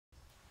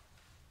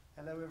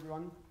Hello,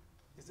 everyone.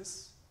 Is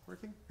this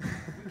working? We can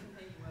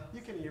hear you well.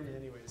 You can hear me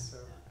anyways, so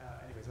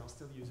anyways, I'll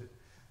still use it.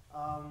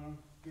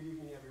 Good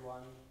evening,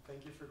 everyone.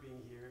 Thank you for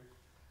being here.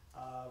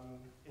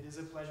 It is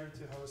a pleasure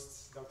to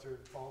host Dr.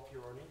 Paul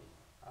Pieroni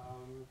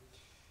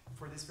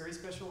for this very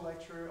special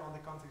lecture on the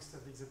context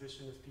of the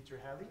exhibition of Peter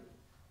Halley,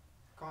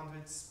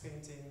 Conduits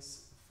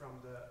paintings from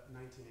the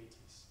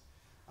 1980s.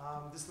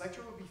 This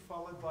lecture will be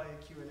followed by a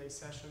Q&A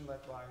session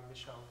led by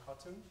Michelle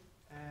Cotton,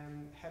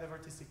 Head of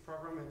Artistic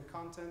Program and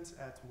Content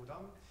at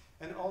Modam,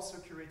 and also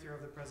curator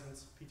of the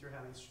present Peter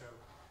Halley's show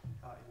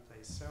in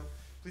place. So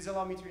please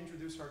allow me to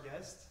introduce our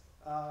guest.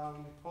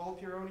 Paul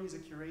Pieroni is a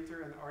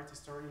curator and art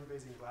historian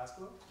based in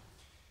Glasgow.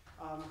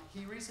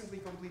 He recently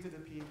completed a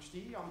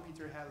PhD on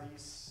Peter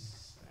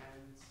Halley's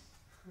and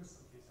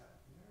something's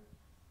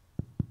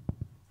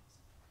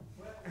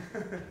happening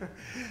there.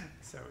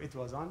 So it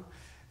was on.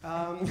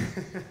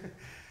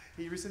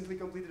 He recently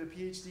completed a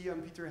PhD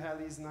on Peter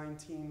Halley's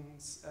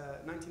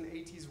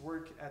 1980s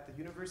work at the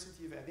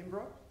University of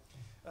Edinburgh.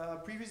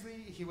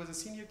 Previously, he was a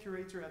senior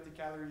curator at the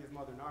Gallery of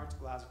Modern Art,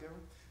 Glasgow,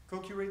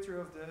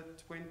 co-curator of the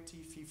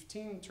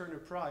 2015 Turner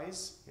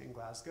Prize in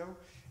Glasgow,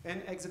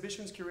 and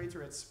exhibitions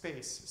curator at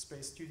Space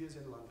Studios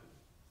in London.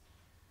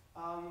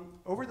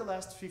 Over the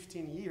last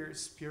 15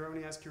 years,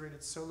 Pieroni has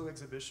curated solo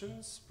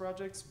exhibitions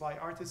projects by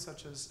artists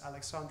such as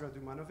Alexandra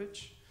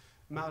Dumanovic,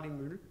 Marley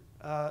Mull,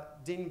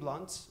 Dean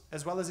Blunt,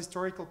 as well as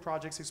historical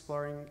projects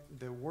exploring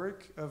the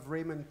work of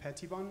Raymond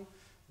Pettibon,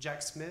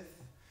 Jack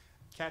Smith,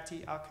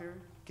 Katie Acker,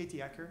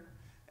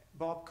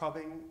 Bob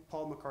Cobbing,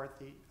 Paul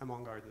McCarthy,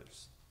 among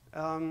others.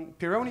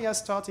 Pieroni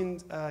has taught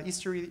in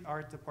History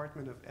Art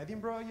Department of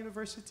Edinburgh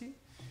University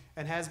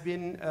and has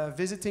been a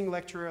visiting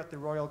lecturer at the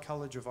Royal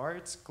College of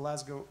Art,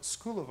 Glasgow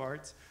School of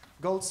Art,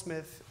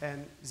 Goldsmith,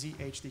 and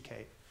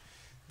ZHDK.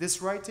 His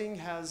writing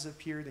has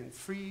appeared in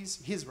Frieze,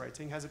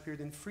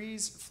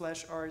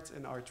 Flesh Art,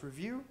 and Art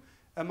Review,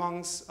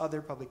 amongst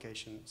other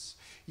publications.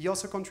 He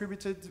also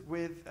contributed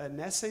with an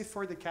essay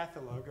for the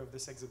catalogue of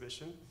this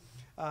exhibition,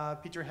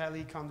 Peter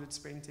Halley Conduits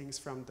Paintings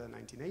from the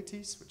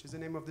 1980s, which is the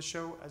name of the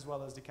show, as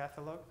well as the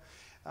catalogue,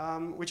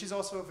 which is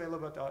also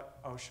available at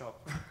our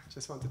shop.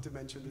 Just wanted to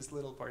mention this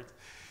little part.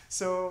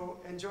 So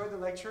enjoy the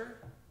lecture.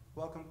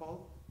 Welcome,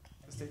 Paul.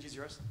 The stage is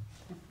yours.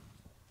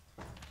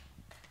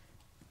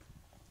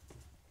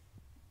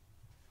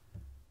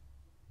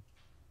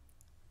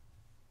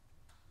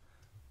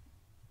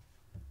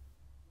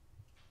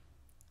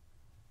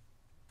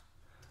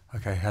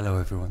 Okay, hello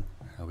everyone.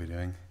 How are we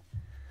doing?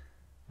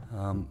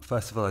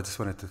 First of all, I just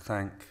wanted to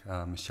thank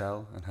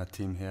Michelle and her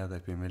team here.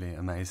 They've been really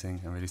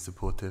amazing and really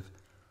supportive.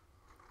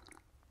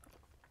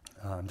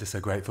 I'm just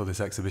so grateful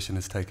this exhibition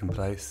has taken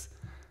place.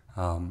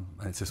 And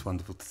it's just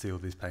wonderful to see all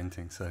these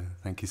paintings, so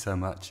thank you so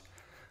much.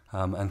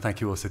 And thank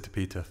you also to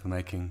Peter for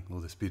making all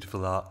this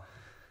beautiful art.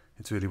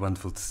 It's really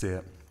wonderful to see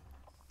it.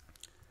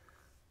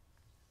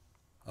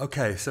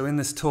 Okay, so in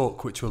this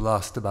talk, which will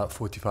last about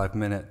 45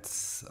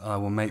 minutes, I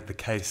will make the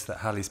case that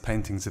Halley's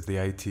paintings of the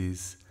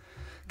 80s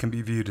can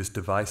be viewed as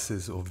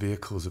devices or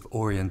vehicles of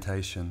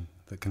orientation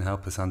that can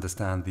help us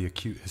understand the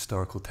acute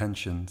historical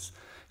tensions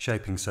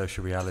shaping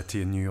social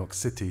reality in New York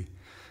City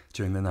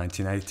during the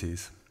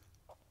 1980s,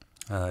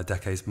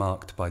 decades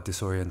marked by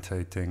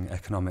disorientating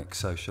economic,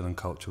 social, and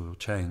cultural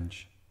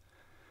change.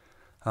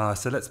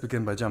 So let's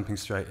begin by jumping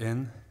straight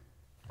in.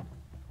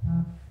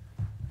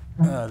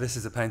 This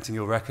is a painting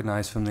you'll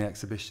recognize from the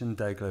exhibition,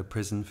 Dayglow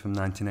Prison from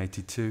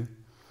 1982.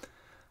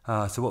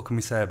 So what can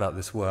we say about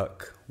this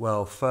work?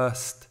 Well,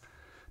 first,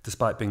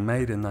 despite being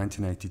made in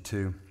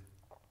 1982,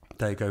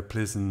 Dayglow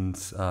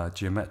Prison's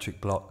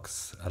geometric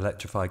blocks,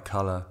 electrified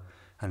color,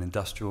 and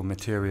industrial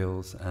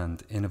materials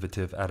and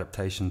innovative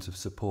adaptations of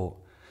support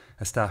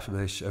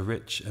establish a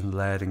rich and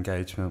layered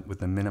engagement with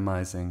the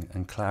minimizing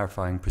and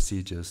clarifying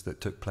procedures that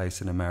took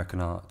place in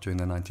American art during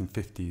the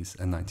 1950s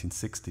and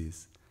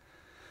 1960s.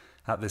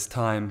 At this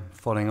time,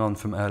 following on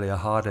from earlier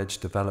hard-edge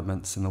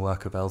developments in the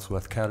work of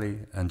Ellsworth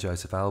Kelly and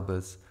Joseph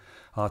Albers,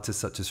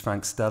 artists such as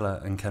Frank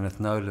Stella and Kenneth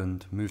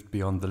Noland moved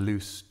beyond the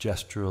loose,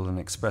 gestural and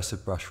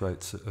expressive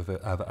brushstrokes of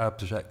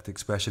abstract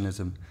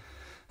expressionism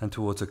and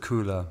towards a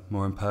cooler,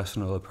 more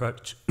impersonal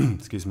approach to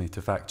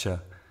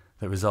facture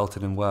that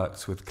resulted in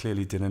works with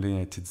clearly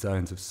delineated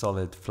zones of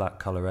solid, flat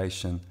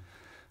coloration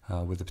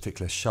with a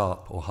particular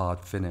sharp or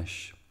hard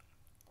finish.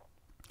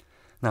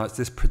 Now, it's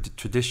this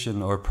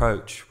tradition or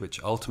approach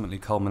which ultimately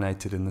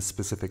culminated in the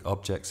specific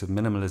objects of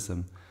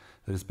minimalism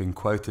that has been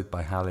quoted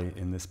by Halley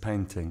in this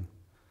painting.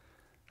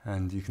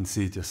 And you can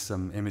see just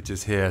some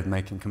images here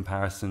making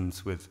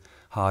comparisons with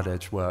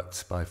hard-edge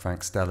works by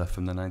Frank Stella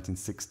from the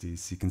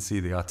 1960s. You can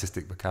see the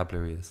artistic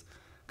vocabulary is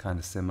kind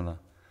of similar.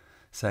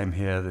 Same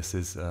here, this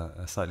is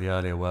a slightly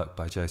earlier work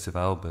by Joseph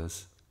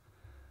Albers.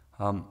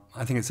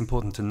 I think it's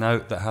important to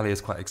note that Halley is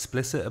quite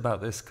explicit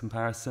about this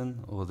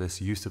comparison or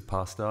this use of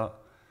past art.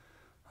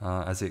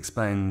 As he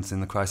explains in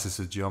The Crisis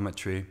of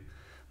Geometry,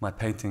 my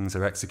paintings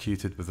are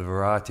executed with a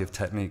variety of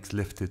techniques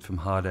lifted from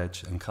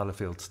hard-edge and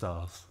colour-field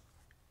styles.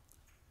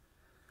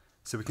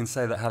 So we can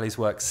say that Halley's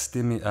work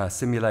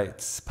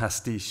simulates,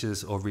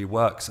 pastiches, or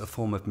reworks a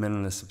form of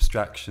minimalist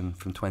abstraction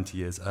from 20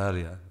 years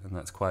earlier, and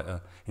that's quite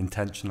an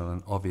intentional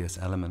and obvious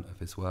element of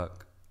his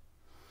work.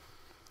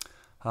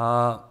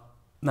 Now,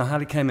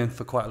 Halley came in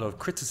for quite a lot of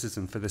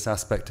criticism for this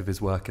aspect of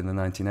his work in the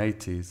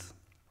 1980s.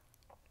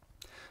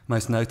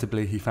 Most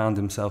notably, he found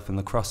himself in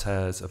the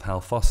crosshairs of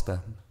Hal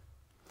Foster,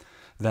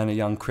 then a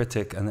young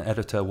critic and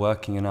editor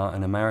working in art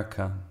in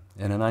America.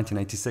 In a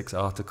 1986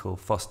 article,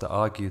 Foster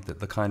argued that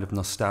the kind of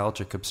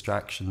nostalgic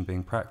abstraction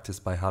being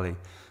practiced by Halley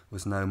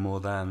was no more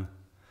than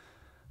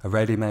a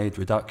ready-made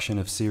reduction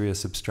of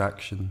serious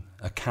abstraction,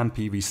 a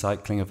campy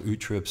recycling of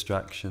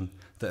outre-abstraction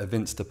that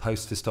evinced a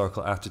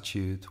post-historical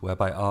attitude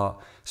whereby art,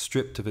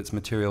 stripped of its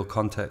material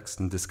context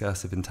and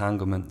discursive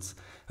entanglements,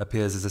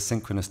 appears as a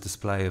synchronous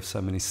display of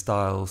so many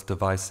styles,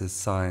 devices,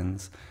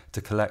 signs,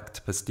 to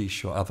collect,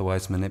 pastiche, or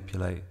otherwise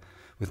manipulate,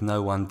 with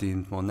no one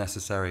deemed more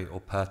necessary or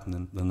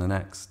pertinent than the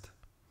next.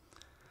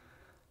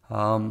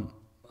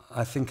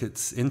 I think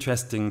it's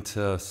interesting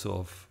to sort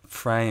of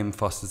frame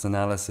Foster's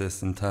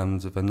analysis in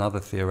terms of another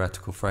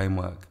theoretical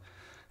framework,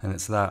 and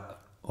it's that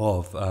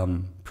of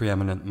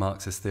preeminent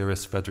Marxist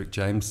theorist Fredric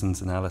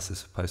Jameson's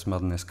analysis of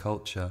postmodernist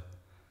culture.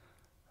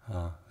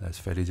 There's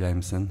Freddy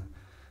Jameson.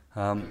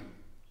 In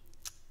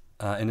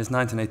his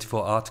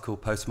 1984 article,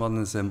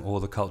 Postmodernism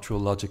or the Cultural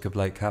Logic of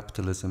Late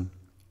Capitalism,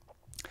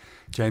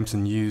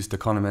 Jameson used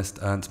economist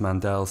Ernst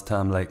Mandel's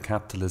term late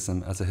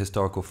capitalism as a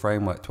historical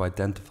framework to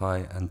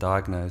identify and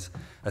diagnose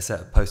a set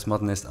of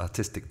postmodernist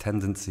artistic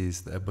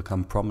tendencies that have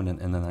become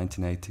prominent in the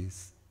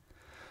 1980s.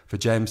 For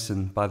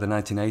Jameson, by the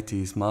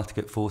 1980s,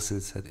 market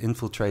forces had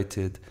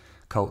infiltrated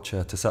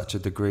culture to such a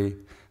degree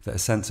that a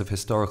sense of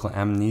historical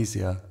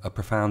amnesia, a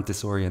profound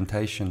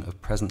disorientation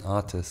of present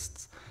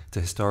artists to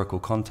historical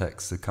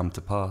contexts had come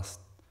to pass.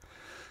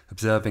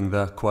 Observing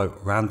the, quote,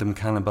 random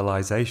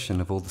cannibalization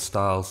of all the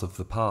styles of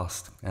the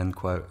past, end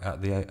quote,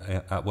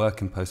 at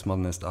work in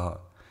postmodernist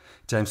art,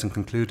 Jameson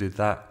concluded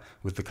that,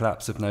 with the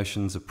collapse of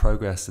notions of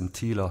progress and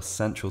telos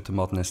central to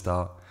modernist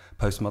art,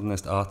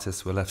 postmodernist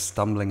artists were left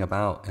stumbling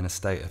about in a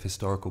state of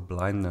historical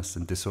blindness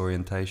and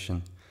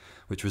disorientation,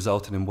 which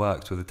resulted in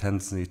works with a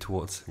tendency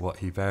towards what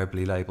he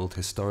variably labeled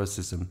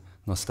historicism,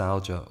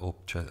 nostalgia, or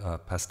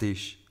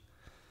pastiche.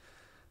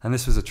 And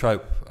this was a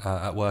trope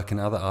at work in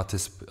other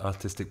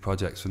artistic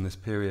projects from this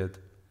period.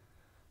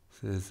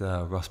 This is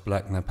Ross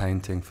Bleckner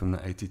painting from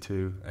the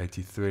 82,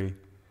 83. And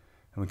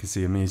we can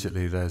see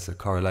immediately there's a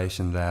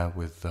correlation there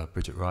with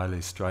Bridget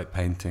Riley's stripe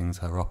paintings,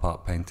 her op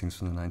art paintings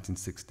from the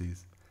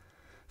 1960s.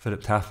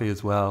 Philip Taffy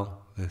as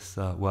well, this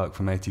work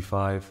from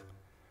 85.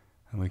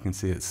 And we can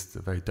see it's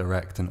a very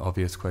direct and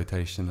obvious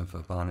quotation of a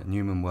Barnett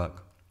Newman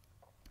work.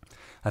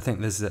 I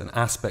think there's an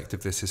aspect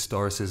of this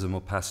historicism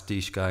or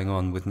pastiche going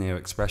on with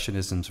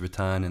neo-expressionism's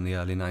return in the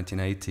early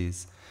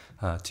 1980s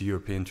to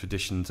European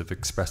traditions of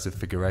expressive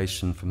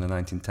figuration from the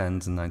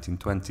 1910s and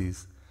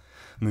 1920s,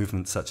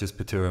 movements such as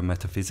Pittura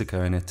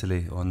Metafisica in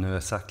Italy or Neue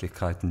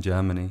Sachlichkeit in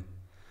Germany.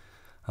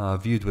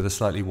 Viewed with a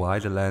slightly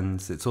wider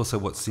lens, it's also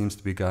what seems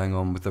to be going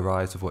on with the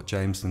rise of what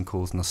Jameson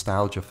calls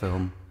nostalgia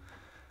film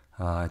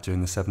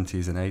during the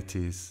 70s and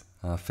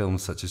 80s,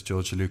 films such as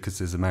George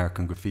Lucas's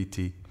American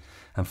Graffiti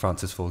and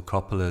Francis Ford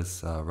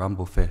Coppola's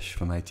Rumblefish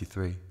from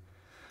 83,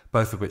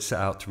 both of which set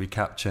out to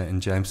recapture, in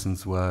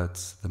Jameson's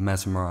words, the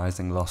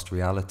mesmerizing lost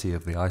reality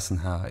of the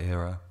Eisenhower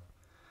era.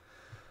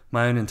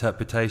 My own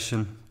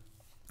interpretation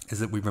is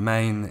that we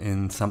remain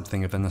in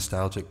something of a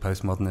nostalgic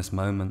postmodernist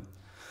moment,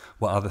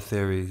 what other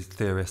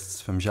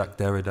theorists from Jacques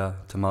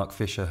Derrida to Mark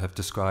Fisher have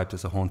described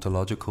as a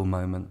hauntological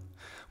moment.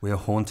 We are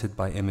haunted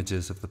by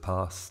images of the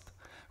past.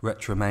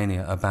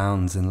 Retromania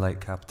abounds in late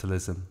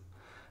capitalism.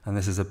 And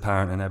this is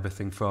apparent in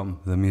everything from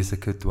the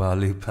music of Dua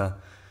Lipa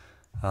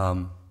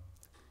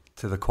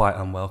to the quite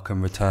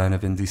unwelcome return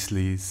of indie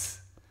sleaze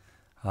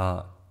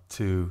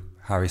to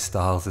Harry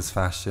Styles'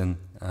 fashion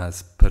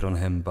as put on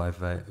him by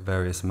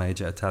various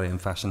major Italian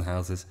fashion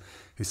houses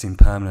who seem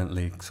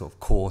permanently sort of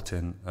caught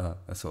in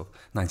a sort of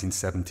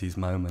 1970s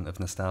moment of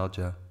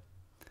nostalgia.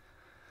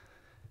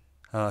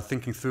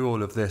 Thinking through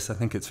all of this, I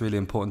think it's really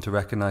important to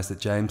recognize that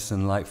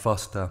Jameson, like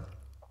Foster,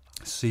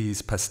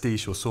 sees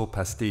pastiche or saw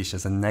pastiche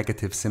as a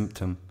negative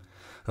symptom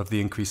of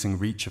the increasing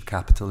reach of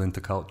capital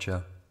into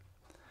culture.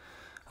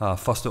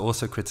 Foster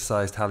also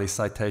criticized Halley's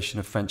citation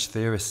of French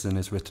theorists in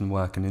his written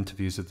work and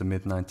interviews of the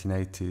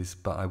mid-1980s,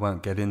 but I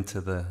won't get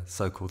into the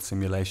so-called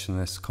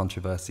simulationist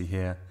controversy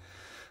here.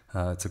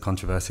 It's a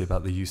controversy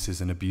about the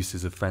uses and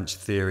abuses of French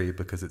theory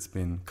because it's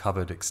been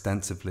covered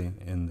extensively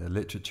in the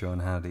literature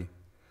on Halley.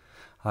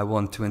 I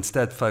want to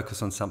instead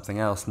focus on something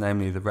else,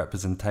 namely the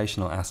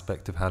representational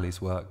aspect of Halley's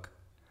work.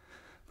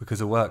 Because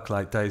a work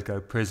like Days Go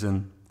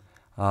Prison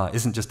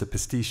isn't just a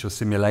pastiche or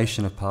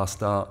simulation of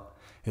past art,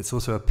 it's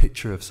also a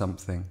picture of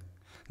something,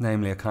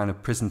 namely a kind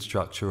of prison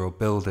structure or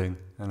building.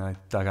 And I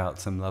dug out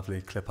some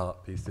lovely clip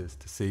art pieces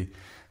to see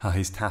how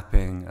he's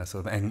tapping a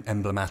sort of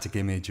emblematic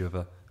image of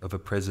a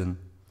prison.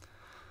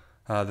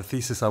 The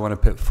thesis I want to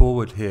put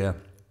forward here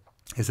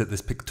is that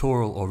this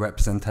pictorial or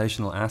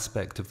representational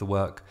aspect of the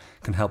work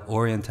can help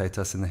orientate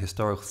us in the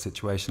historical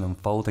situation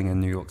unfolding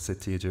in New York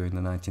City during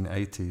the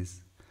 1980s.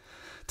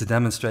 To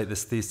demonstrate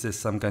this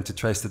thesis, I'm going to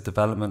trace the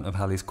development of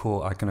Halley's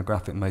core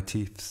iconographic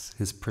motifs,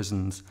 his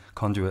prisons,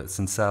 conduits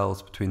and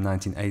cells between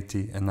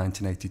 1980 and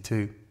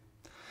 1982.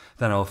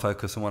 Then I'll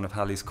focus on one of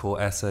Halley's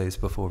core essays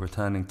before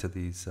returning to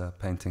these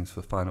paintings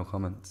for final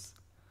comments.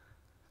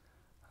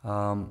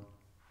 But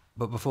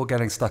before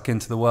getting stuck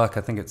into the work,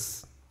 I think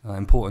it's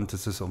important to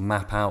sort of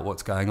map out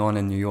what's going on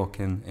in New York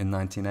in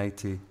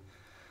 1980.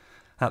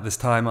 At this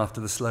time,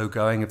 after the slow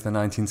going of the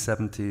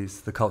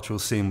 1970s, the cultural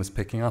scene was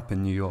picking up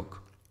in New York.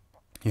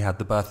 You had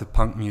the birth of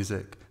punk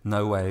music,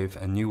 no-wave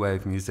and new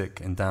wave music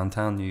in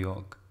downtown New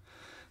York.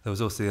 There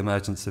was also the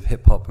emergence of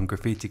hip-hop and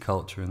graffiti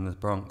culture in the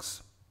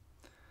Bronx.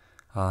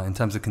 In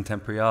terms of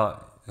contemporary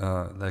art,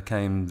 there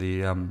came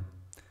the...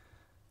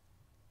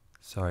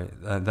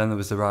 then there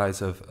was the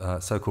rise of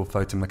so-called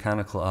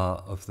photomechanical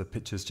art of the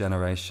Pictures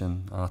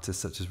generation,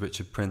 artists such as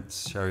Richard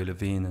Prince, Sherry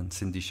Levine and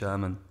Cindy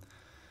Sherman.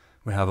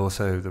 We have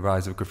also the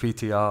rise of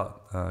graffiti art,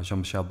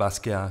 Jean-Michel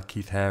Basquiat,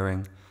 Keith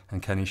Haring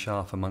and Kenny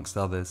Scharf, amongst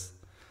others.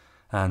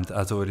 And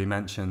as already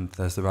mentioned,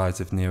 there's the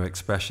rise of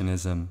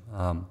Neo-expressionism,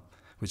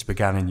 which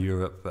began in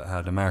Europe but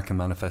had American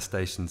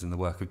manifestations in the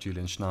work of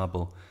Julian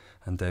Schnabel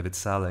and David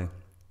Saleh.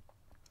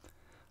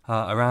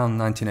 Around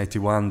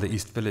 1981, the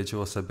East Village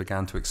also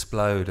began to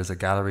explode as a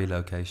gallery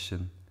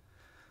location.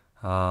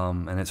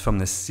 And it's from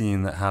this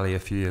scene that Halley a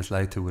few years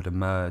later would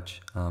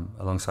emerge,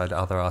 alongside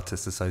other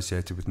artists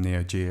associated with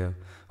Neo-geo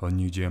or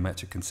New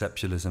Geometric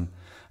Conceptualism,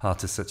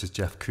 artists such as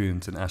Jeff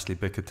Koons and Ashley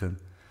Bickerton.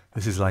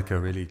 This is like a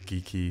really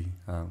geeky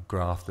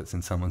graph that's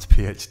in someone's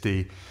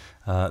PhD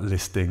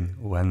listing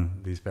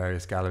when these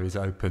various galleries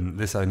open.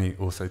 This only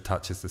also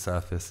touches the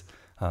surface.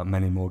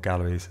 Many more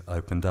galleries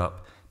opened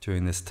up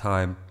during this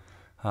time.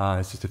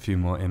 It's just a few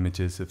more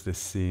images of this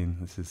scene.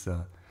 This is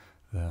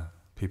the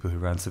people who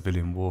ran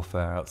civilian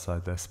warfare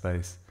outside their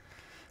space.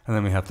 And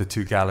then we have the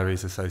two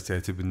galleries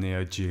associated with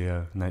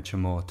Neo-geo, Nature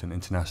Mort and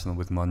International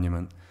with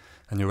Monument.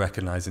 And you'll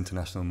recognise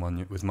International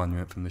with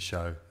Monument from the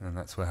show, and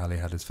that's where Halley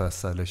had his first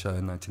solo show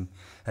in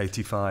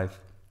 1985.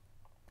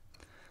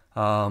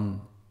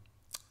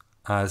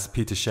 As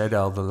Peter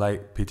Shadell, the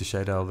late Peter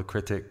Shadell, the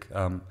critic,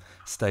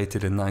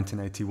 stated in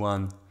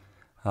 1981,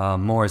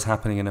 more is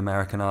happening in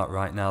American art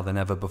right now than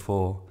ever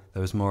before.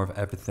 There is more of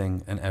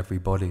everything and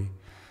everybody.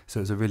 So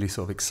it was a really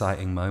sort of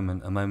exciting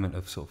moment, a moment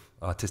of sort of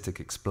artistic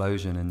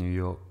explosion in New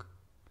York.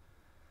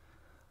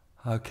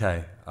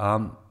 Okay.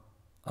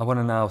 I want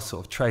to now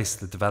sort of trace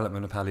the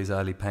development of Halley's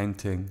early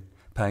painting,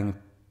 and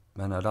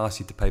I'd ask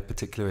you to pay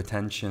particular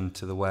attention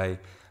to the way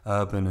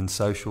urban and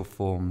social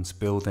forms,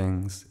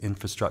 buildings,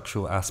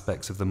 infrastructural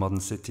aspects of the modern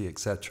city,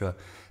 etc.,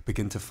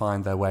 begin to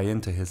find their way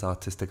into his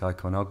artistic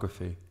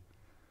iconography.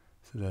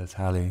 So there's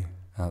Halley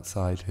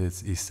outside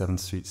his East 7th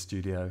Street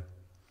studio.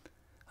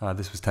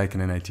 This was taken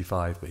in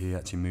 85, but he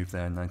actually moved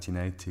there in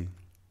 1980.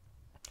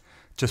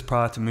 Just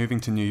prior to moving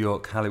to New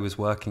York, Halley was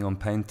working on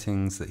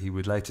paintings that he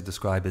would later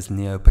describe as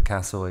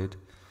neo-Picassoid.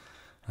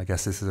 I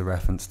guess this is a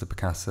reference to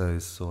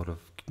Picasso's sort of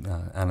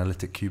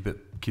analytic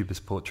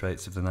cubist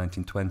portraits of the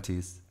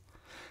 1920s.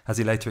 As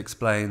he later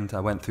explained,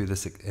 I went through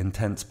this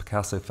intense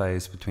Picasso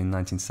phase between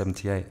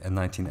 1978 and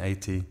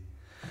 1980.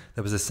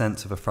 There was a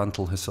sense of a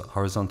frontal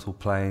horizontal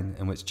plane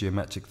in which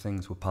geometric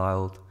things were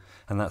piled,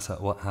 and that's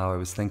how I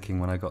was thinking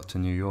when I got to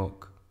New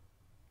York.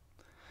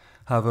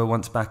 However,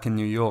 once back in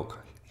New York,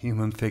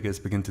 human figures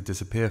begin to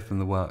disappear from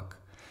the work.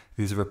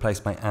 These are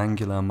replaced by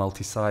angular,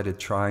 multi-sided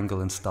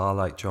triangle and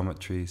star-like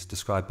geometries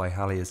described by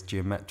Halley as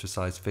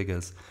geometricized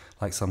figures,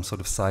 like some sort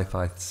of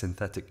sci-fi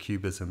synthetic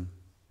cubism.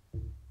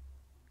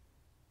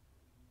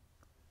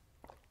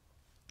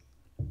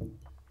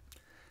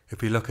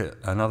 If we look at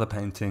another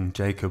painting,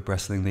 Jacob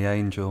Wrestling the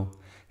Angel,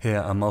 here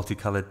a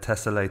multicolored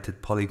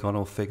tessellated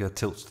polygonal figure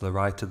tilts to the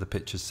right of the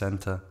picture's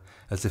center,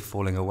 as if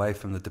falling away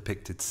from the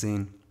depicted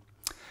scene.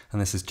 And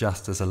this is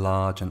just as a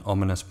large and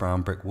ominous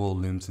brown brick wall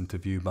looms into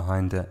view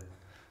behind it.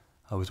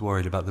 I was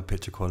worried about the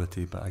picture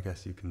quality, but I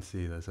guess you can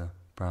see there's a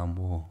brown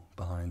wall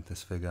behind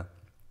this figure.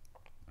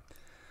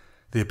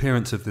 The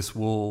appearance of this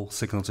wall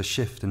signals a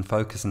shift in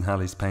focus in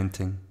Halley's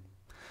painting.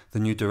 The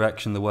new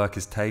direction the work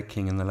is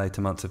taking in the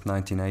later months of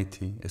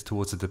 1980 is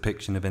towards a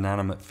depiction of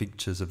inanimate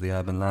features of the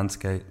urban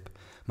landscape,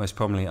 most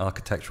prominently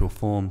architectural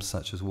forms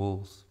such as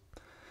walls.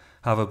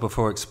 However,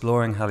 before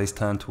exploring Halley's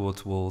turn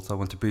towards walls, I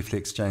want to briefly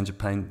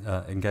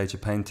engage a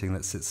painting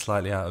that sits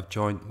slightly out of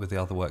joint with the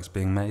other works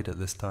being made at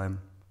this time.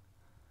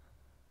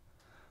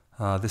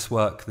 This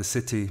work, The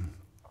City,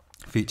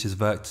 features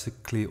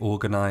vertically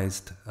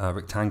organized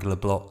rectangular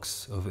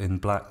blocks in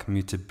black,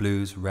 muted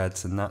blues,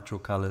 reds and natural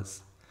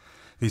colors.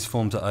 These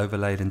forms are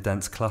overlaid in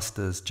dense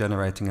clusters,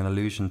 generating an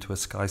illusion to a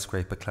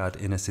skyscraper-clad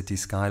inner-city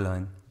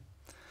skyline.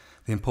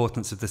 The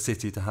importance of the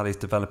city to Halley's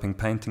developing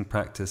painting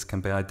practice can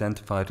be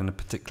identified in a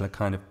particular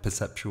kind of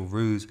perceptual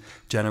ruse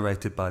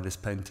generated by this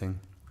painting.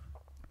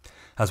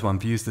 As one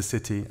views the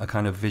city, a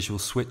kind of visual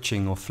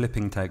switching or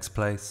flipping takes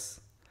place.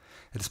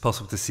 It is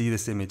possible to see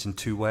this image in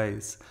two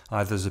ways,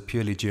 either as a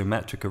purely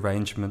geometric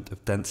arrangement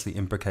of densely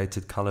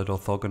imbricated coloured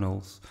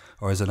orthogonals,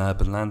 or as an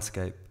urban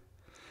landscape.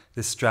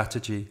 This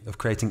strategy of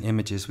creating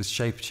images with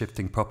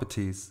shape-shifting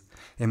properties,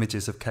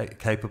 images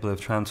capable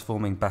of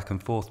transforming back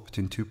and forth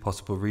between two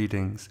possible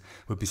readings,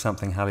 would be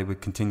something Halley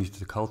would continue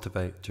to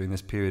cultivate during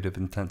this period of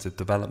intensive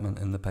development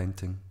in the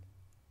painting.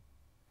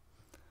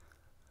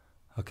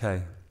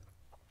 Okay.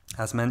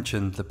 As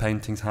mentioned, the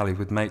paintings Halley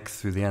would make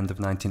through the end of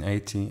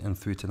 1980 and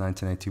through to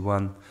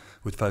 1981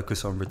 would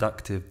focus on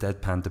reductive,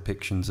 deadpan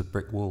depictions of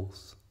brick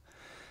walls.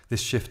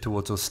 This shift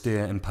towards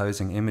austere,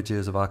 imposing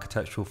images of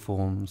architectural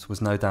forms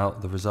was no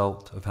doubt the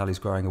result of Halley's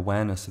growing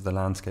awareness of the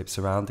landscape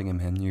surrounding him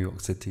in New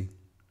York City.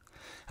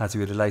 As he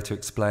would later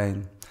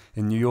explain,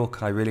 in New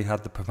York I really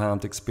had the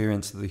profound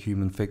experience that the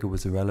human figure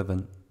was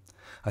irrelevant.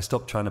 I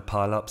stopped trying to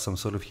pile up some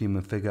sort of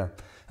human figure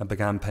and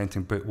began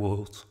painting brick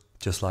walls,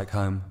 just like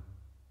home.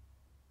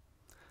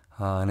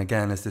 And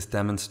again, as this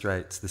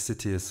demonstrates, the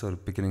city is sort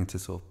of beginning to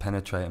sort of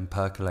penetrate and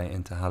percolate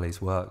into Halley's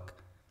work.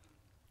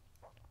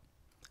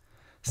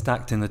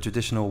 Stacked in the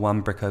traditional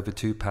 1 brick over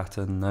 2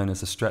 pattern known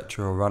as a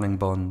stretcher or running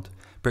bond,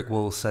 brick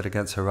walls set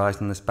against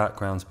horizonless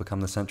backgrounds become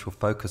the central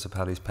focus of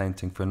Halley's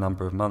painting for a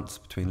number of months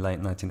between late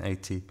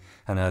 1980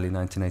 and early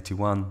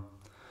 1981.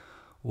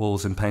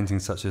 Walls in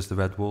paintings such as the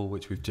Red Wall,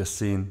 which we've just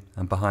seen,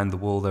 and behind the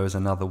wall there is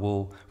another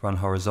wall run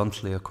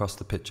horizontally across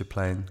the picture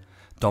plane,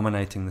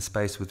 dominating the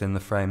space within the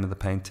frame of the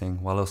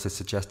painting, while also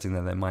suggesting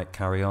that they might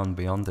carry on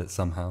beyond it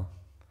somehow.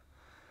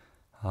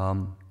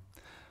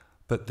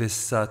 But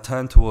this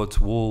turn towards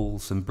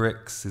walls and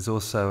bricks is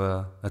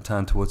also a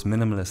turn towards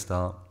minimalist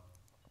art.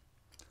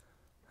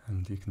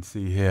 And you can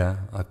see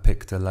here, I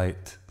picked a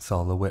late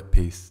Sol LeWitt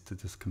piece to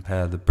just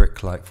compare the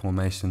brick-like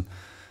formation.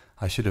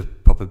 I should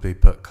have probably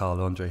put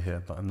Carl Andre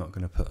here, but I'm not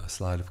going to put a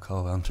slide of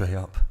Carl Andre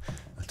up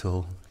at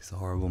all. He's a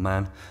horrible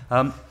man.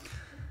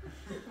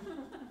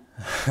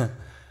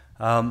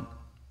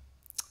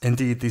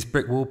 Indeed, these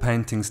brick wall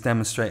paintings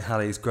demonstrate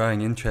Halley's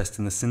growing interest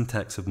in the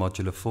syntax of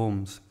modular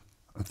forms,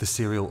 of the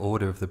serial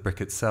order of the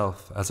brick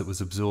itself as it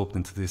was absorbed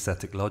into the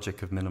aesthetic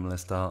logic of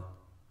minimalist art.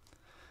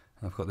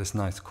 I've got this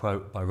nice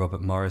quote by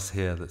Robert Morris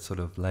here that sort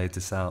of laid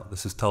this out.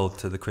 This was told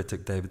to the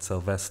critic David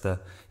Sylvester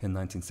in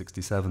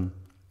 1967.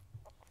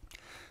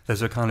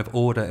 There's a kind of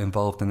order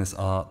involved in this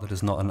art that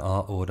is not an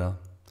art order.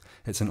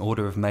 It's an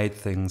order of made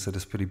things that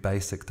is pretty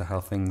basic to how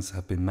things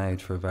have been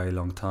made for a very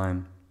long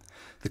time.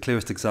 The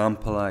clearest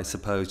example I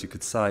suppose you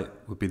could cite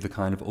would be the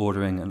kind of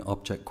ordering and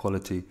object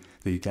quality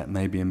that you get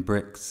maybe in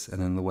bricks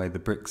and in the way the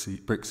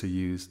bricks are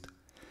used.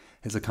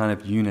 It's a kind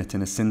of unit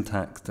in a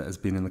syntax that has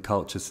been in the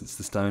culture since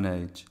the Stone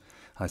Age,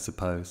 I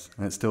suppose,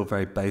 and it's still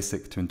very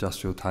basic to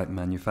industrial type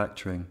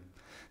manufacturing.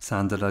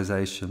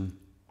 Standardization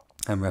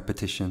and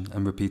repetition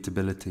and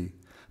repeatability,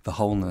 the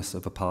wholeness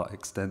of a part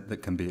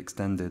that can be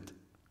extended.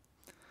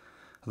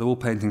 The wall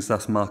paintings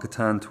thus mark a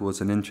turn towards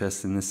an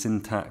interest in the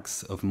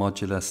syntax of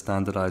modular,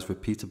 standardized,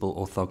 repeatable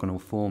orthogonal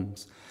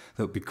forms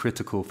that would be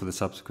critical for the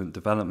subsequent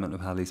development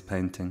of Halley's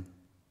painting.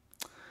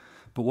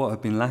 But what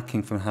had been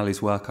lacking from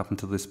Halley's work up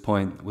until this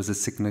point was a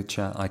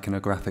signature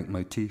iconographic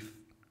motif.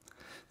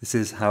 This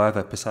is,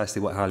 however, precisely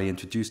what Halley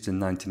introduced in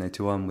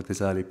 1981 with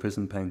his early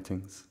prison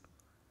paintings.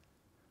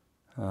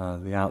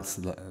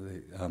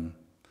 The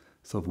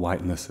sort of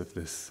whiteness of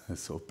this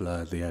has sort of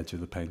blurred the edge of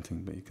the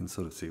painting, but you can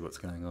sort of see what's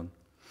going on.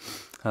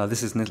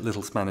 This is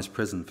Little Spanish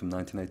Prison from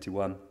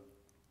 1981.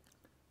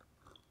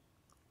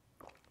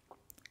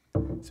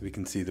 So we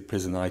can see the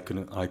prison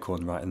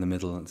icon right in the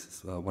middle.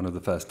 It's one of the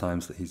first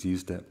times that he's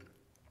used it.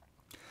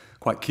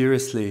 Quite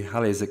curiously,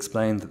 Halley has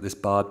explained that this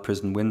barred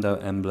prison window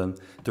emblem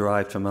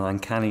derived from an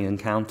uncanny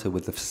encounter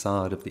with the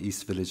facade of the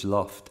East Village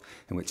loft,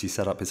 in which he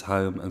set up his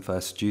home and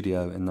first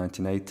studio in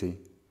 1980.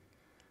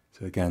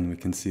 So again, we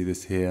can see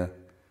this here.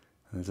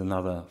 There's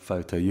another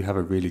photo. You have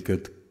a really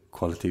good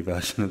quality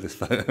version of this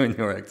photo in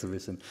your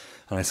exhibition.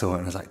 And I saw it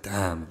and I was like,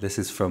 damn, this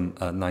is from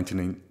a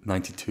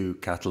 1992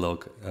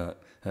 catalogue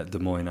at Des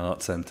Moines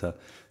Art Center,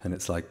 and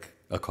it's like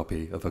a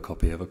copy of a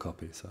copy of a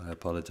copy, so I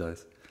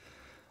apologize.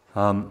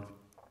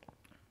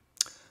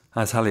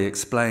 As Halley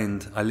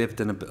explained, I lived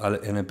in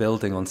a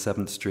building on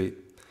 7th Street.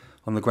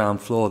 On the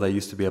ground floor there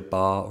used to be a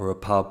bar or a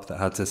pub that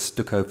had a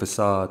stucco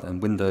facade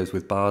and windows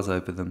with bars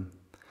over them.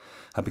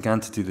 I began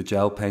to do the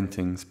gel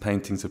paintings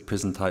of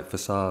prison-type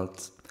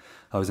facades.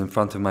 I was in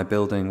front of my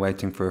building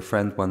waiting for a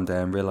friend one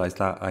day and realized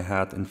that I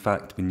had, in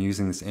fact, been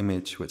using this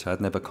image, which I had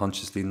never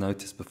consciously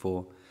noticed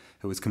before.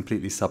 It was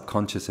completely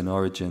subconscious in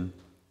origin.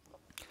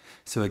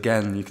 So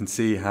again, you can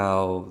see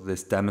how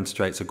this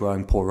demonstrates a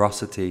growing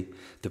porosity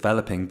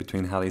developing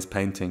between Halley's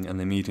painting and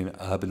the immediate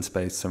urban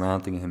space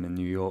surrounding him in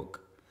New York.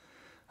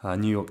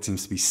 New York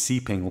seems to be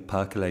seeping or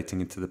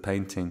percolating into the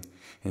painting,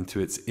 into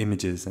its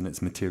images and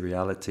its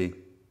materiality.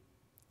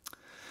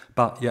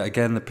 But yet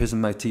again, the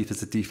prison motif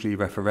is a deeply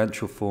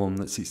referential form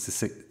that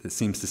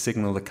seems to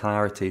signal the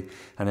clarity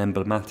and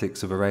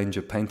emblematics of a range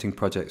of painting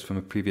projects from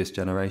a previous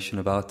generation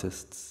of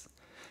artists.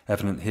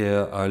 Evident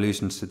here are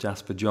allusions to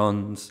Jasper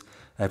Johns'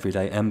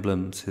 everyday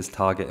emblems, his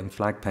target and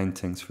flag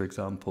paintings, for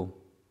example.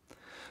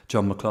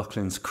 John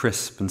McLaughlin's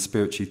crisp and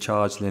spiritually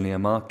charged linear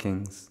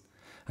markings,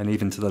 and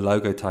even to the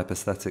logotype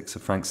aesthetics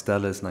of Frank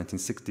Stella's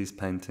 1960s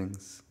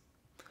paintings.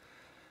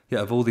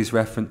 Yet of all these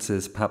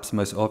references, perhaps the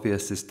most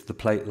obvious is to the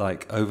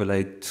plate-like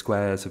overlaid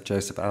squares of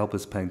Joseph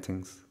Alba's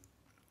paintings.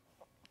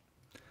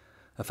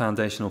 A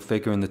foundational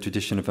figure in the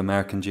tradition of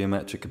American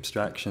geometric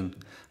abstraction,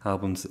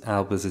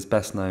 Albers is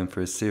best known for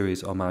his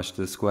series Homage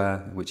to the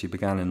Square, which he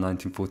began in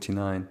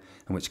 1949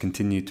 and which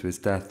continued to his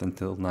death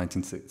until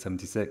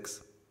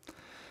 1976.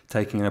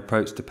 Taking an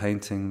approach to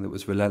painting that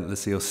was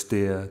relentlessly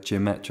austere,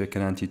 geometric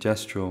and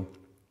anti-gestural,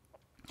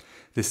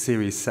 this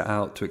series set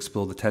out to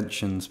explore the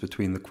tensions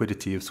between the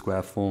quiddity of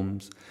square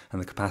forms and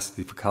the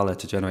capacity for colour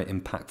to generate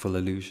impactful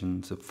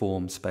illusions of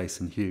form, space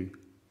and hue.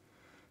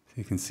 So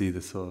you can see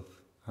the sort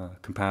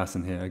of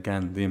comparison here.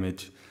 Again, the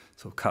image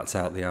sort of cuts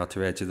out the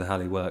outer edge of the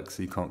Halley work,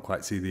 so you can't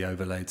quite see the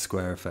overlaid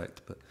square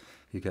effect, but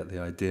you get the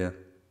idea.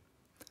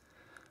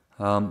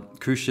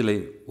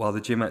 Crucially, while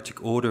the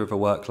geometric order of a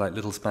work like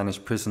Little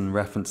Spanish Prison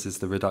references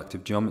the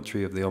reductive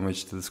geometry of the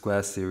Homage to the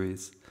Square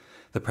series,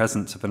 the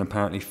presence of an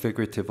apparently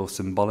figurative or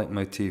symbolic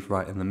motif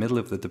right in the middle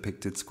of the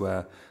depicted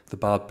square, the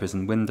barred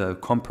prison window,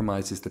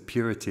 compromises the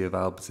purity of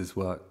Albers'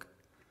 work.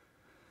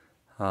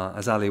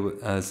 As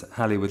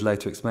Halley would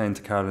later explain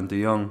to Caroline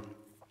de Jong,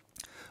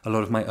 a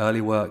lot of my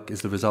early work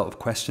is the result of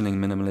questioning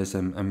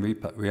minimalism and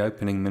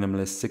reopening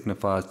minimalist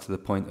signifiers to the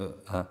point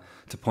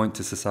to point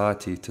to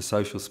society, to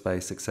social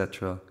space,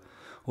 etc.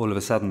 All of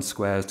a sudden,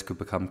 squares could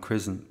become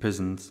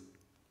prisons.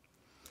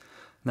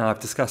 Now, I've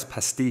discussed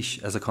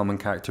pastiche as a common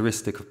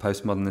characteristic of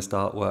postmodernist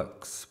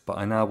artworks, but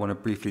I now want to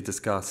briefly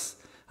discuss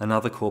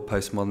another core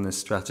postmodernist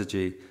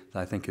strategy that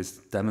I think is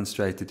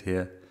demonstrated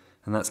here,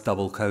 and that's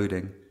double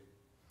coding.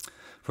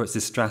 For it's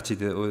this strategy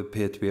that would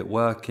appear to be at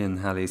work in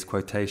Halley's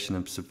quotation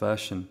and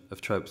subversion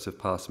of tropes of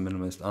past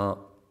minimalist art.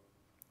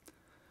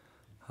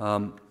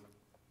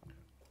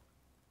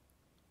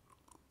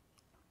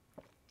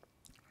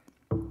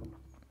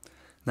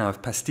 Now,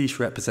 if pastiche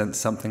represents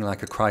something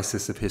like a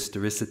crisis of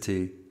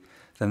historicity,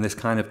 then this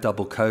kind of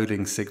double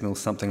coding signals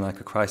something like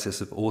a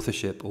crisis of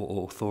authorship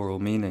or authorial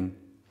meaning.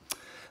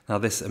 Now,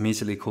 this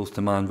immediately calls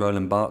to mind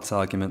Roland Barthes'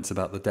 arguments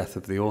about the death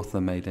of the author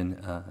made in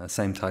a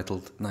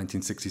same-titled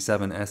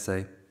 1967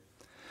 essay.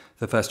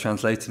 Though first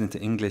translated into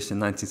English in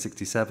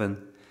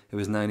 1967, it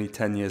was only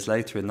 10 years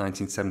later in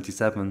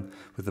 1977,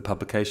 with the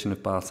publication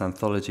of Barthes'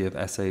 anthology of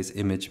essays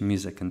Image,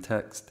 Music and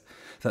Text,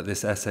 that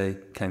this essay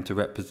came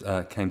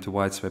to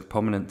widespread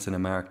prominence in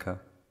America.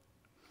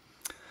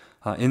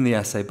 In the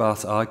essay,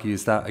 Barthes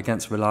argues that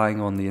against relying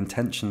on the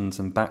intentions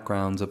and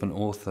backgrounds of an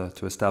author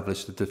to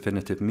establish the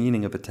definitive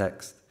meaning of a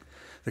text,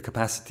 the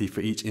capacity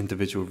for each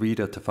individual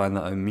reader to find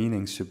their own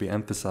meanings should be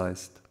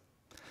emphasized.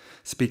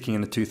 Speaking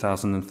in a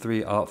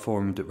 2003 Art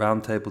Forum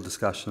roundtable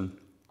discussion,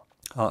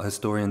 art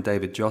historian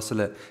David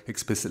Josselet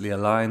explicitly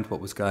aligned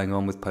what was going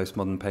on with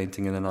postmodern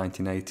painting in the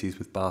 1980s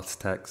with Barthes'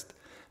 text,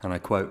 and I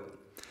quote,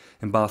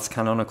 "In Barthes'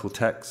 canonical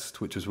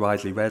text, which was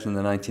widely read in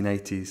the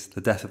 1980s,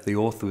 the death of the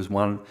author was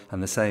one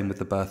and the same with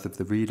the birth of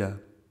the reader.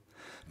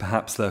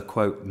 Perhaps the,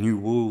 quote, new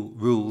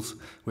rules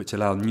which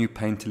allow new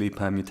painterly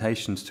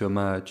permutations to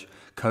emerge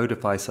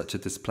codify such a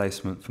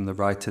displacement from the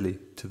writerly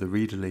to the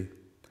readerly.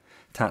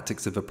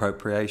 Tactics of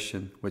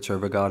appropriation, which are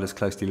regarded as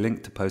closely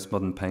linked to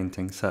postmodern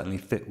painting, certainly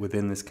fit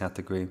within this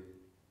category."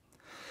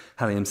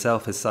 Halley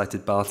himself has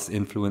cited Barthes'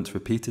 influence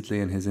repeatedly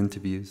in his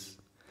interviews.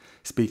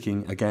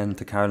 Speaking again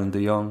to Caroline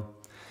de Jong,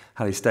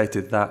 Halley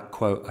stated that,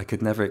 quote, "I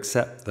could never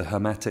accept the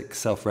hermetic,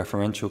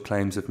 self-referential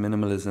claims of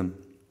minimalism.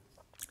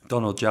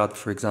 Donald Judd,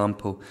 for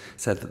example,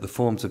 said that the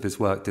forms of his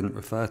work didn't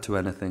refer to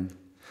anything,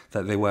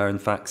 that they were in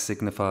fact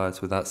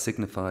signifiers without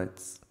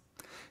signifieds.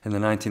 In the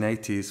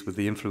 1980s, with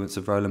the influence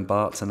of Roland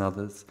Barthes and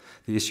others,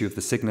 the issue of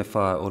the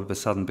signifier all of a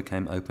sudden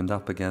became opened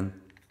up again."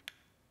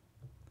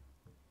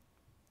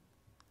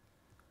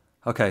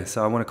 Okay,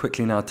 so I want to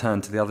quickly now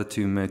turn to the other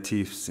two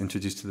motifs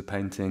introduced to the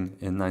painting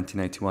in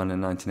 1981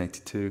 and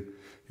 1982.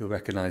 You'll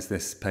recognize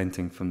this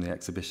painting from the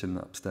exhibition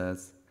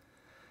upstairs.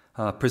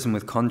 Prison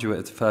with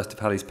Conduit is the first of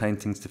Halley's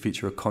paintings to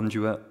feature a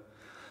conduit,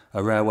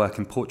 a rare work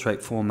in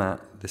portrait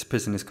format. This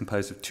prison is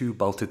composed of two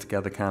bolted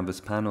together canvas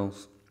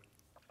panels.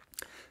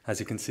 As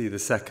you can see, the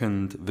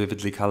second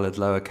vividly coloured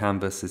lower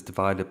canvas is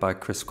divided by a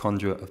crisp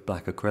conduit of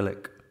black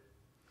acrylic.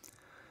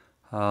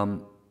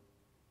 You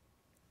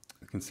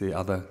can see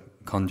other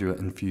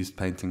conduit-infused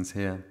paintings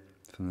here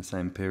from the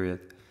same period.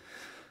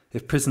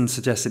 If prison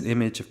suggests an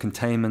image of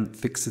containment,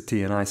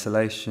 fixity and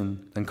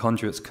isolation, then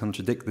conduits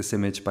contradict this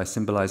image by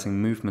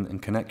symbolising movement and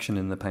connection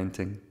in the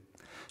painting.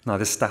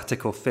 Neither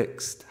static or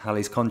fixed,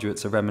 Halley's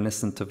conduits are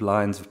reminiscent of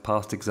lines of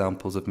past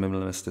examples of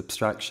minimalist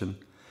abstraction.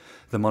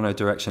 The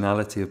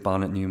monodirectionality of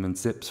Barnett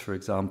Newman's zips, for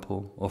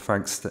example, or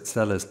Frank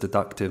Stella's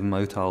deductive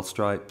motile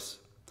stripes.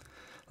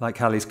 Like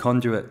Halley's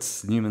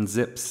conduits, Newman's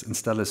zips and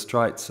Stella's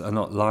stripes are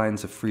not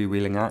lines of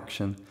freewheeling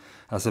action,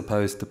 as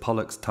opposed to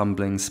Pollock's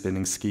tumbling,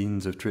 spinning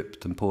skeins of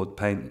dripped and poured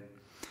paint,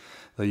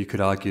 though you could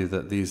argue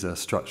that these are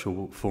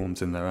structural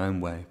forms in their own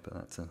way, but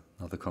that's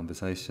another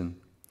conversation.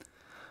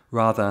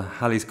 Rather,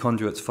 Halley's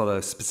conduits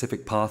follow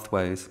specific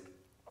pathways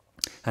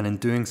and in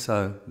doing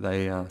so,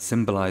 they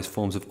symbolize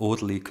forms of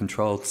orderly,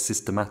 controlled,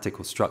 systematic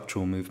or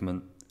structural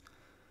movement.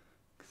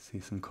 See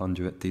some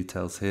conduit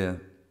details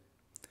here.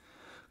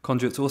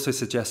 Conduits also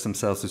suggest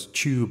themselves as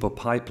tube or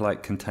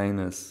pipe-like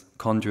containers.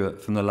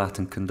 Conduit, from the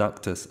Latin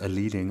conductus, a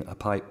leading, a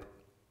pipe.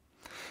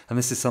 And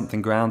this is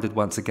something grounded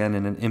once again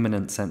in an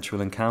imminent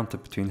sensual encounter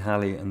between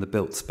Halley and the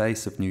built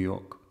space of New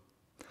York.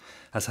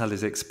 As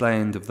Halley's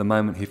explained of the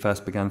moment he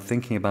first began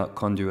thinking about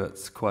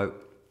conduits, quote,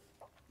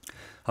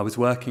 "I was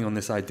working on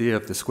this idea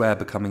of the square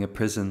becoming a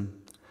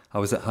prison. I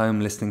was at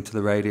home listening to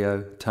the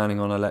radio, turning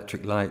on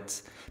electric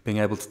lights, being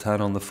able to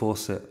turn on the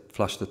faucet,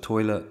 flush the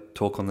toilet,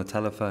 talk on the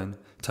telephone,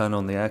 turn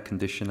on the air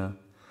conditioner.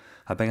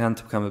 I began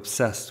to become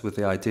obsessed with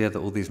the idea that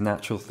all these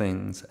natural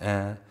things,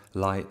 air,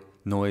 light,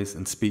 noise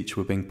and speech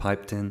were being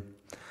piped in.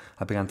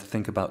 I began to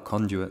think about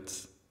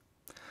conduits.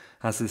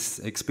 As this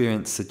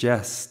experience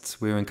suggests,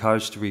 we are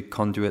encouraged to read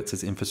conduits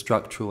as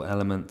infrastructural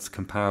elements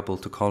comparable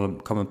to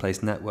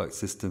commonplace network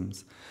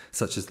systems,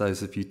 such as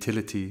those of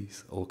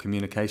utilities or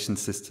communication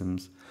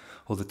systems,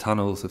 or the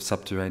tunnels of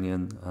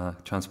subterranean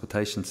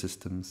transportation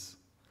systems.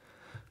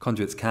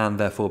 Conduits can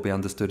therefore be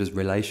understood as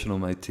relational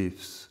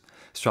motifs,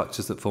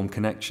 structures that form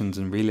connections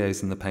and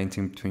relays in the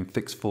painting between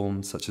fixed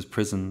forms such as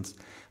prisons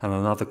and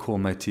another core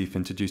motif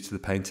introduced to the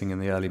painting in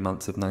the early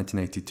months of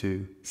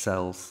 1982,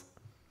 cells.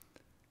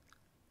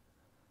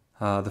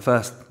 The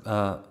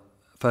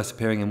first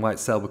appearing in White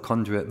Cell with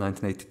Conduit,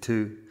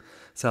 1982,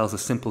 cells are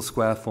simple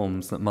square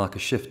forms that mark a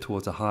shift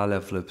towards a higher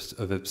level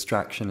of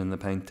abstraction in the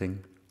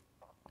painting.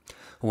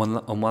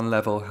 On one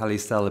level,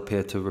 Halley's cell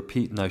appeared to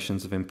repeat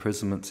notions of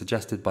imprisonment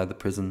suggested by the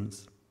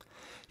prisons,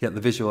 yet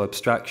the visual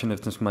abstraction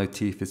of this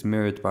motif is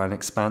mirrored by an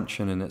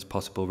expansion in its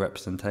possible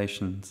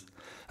representations,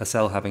 a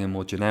cell having a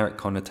more generic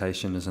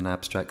connotation as an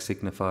abstract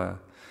signifier,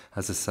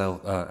 as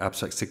a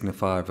abstract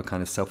signifier of a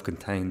kind of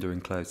self-contained or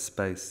enclosed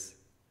space.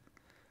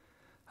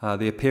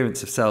 The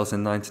appearance of cells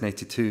in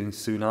 1982,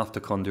 soon after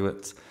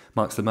Conduits,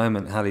 marks the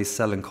moment Halley's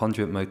cell and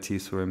conduit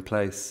motifs were in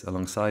place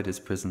alongside his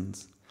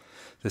prisons.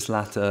 The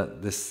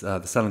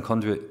cell and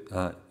conduit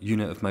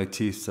unit of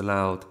motifs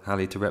allowed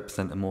Halley to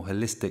represent a more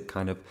holistic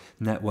kind of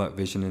network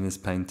vision in his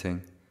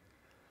painting.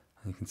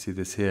 You can see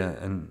this here,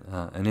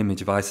 an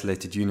image of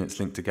isolated units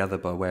linked together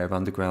by way of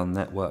underground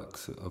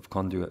networks of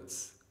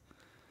conduits.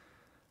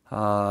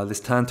 This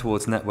turn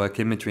towards network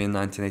imagery in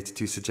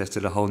 1982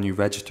 suggested a whole new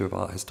register of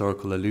art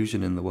historical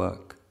illusion in the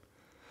work.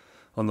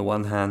 On the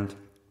one hand,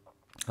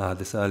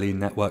 this early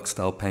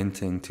network-style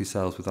painting, Two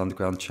Cells with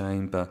Underground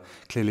Chamber,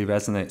 clearly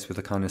resonates with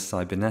a kind of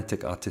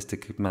cybernetic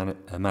artistic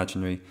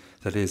imaginary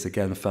that is,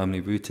 again,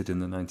 firmly rooted in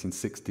the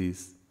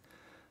 1960s.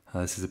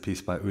 This is a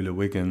piece by Ulla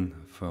Wiggin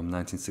from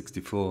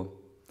 1964.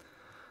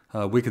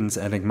 Wiggins'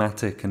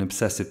 enigmatic and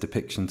obsessive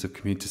depictions of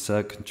computer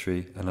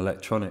circuitry and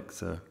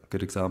electronics are a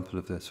good example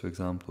of this, for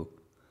example.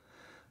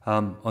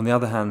 On the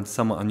other hand,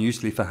 somewhat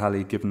unusually for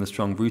Halley, given the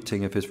strong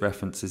rooting of his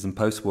references in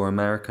post-war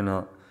American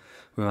art,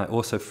 we might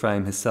also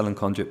frame his cell and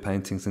conduit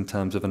paintings in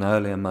terms of an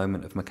earlier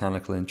moment of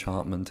mechanical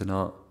enchantment in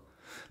art.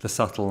 The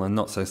subtle and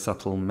not so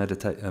subtle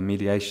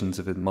mediations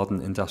of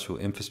modern industrial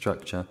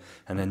infrastructure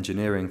and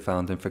engineering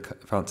found in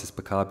Francis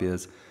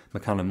Picabier's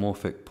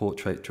mechanomorphic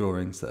portrait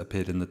drawings that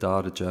appeared in the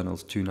Dada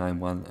journals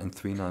 291 and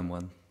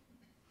 391.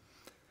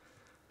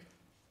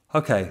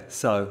 Okay,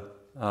 so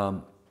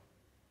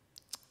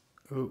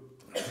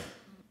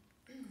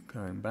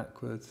going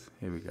backwards,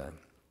 here we go.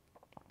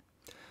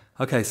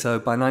 Okay, so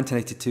by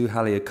 1982,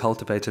 Halley had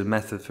cultivated a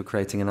method for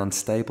creating an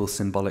unstable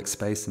symbolic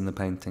space in the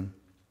painting.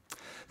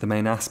 The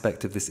main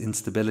aspect of this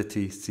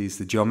instability sees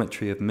the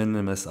geometry of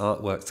minimalist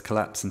artworks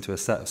collapse into a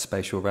set of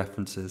spatial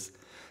references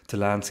to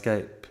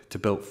landscape, to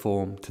built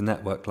form, to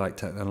network-like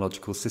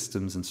technological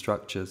systems and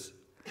structures.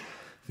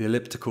 The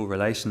elliptical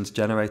relations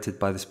generated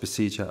by this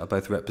procedure are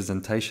both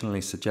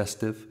representationally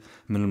suggestive,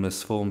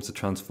 minimalist forms are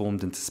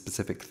transformed into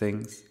specific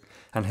things,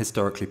 and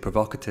historically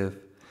provocative.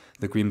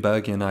 The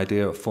Greenbergian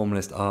idea of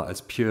formalist art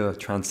as pure,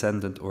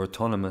 transcendent, or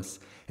autonomous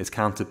is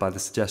countered by the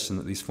suggestion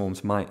that these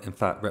forms might, in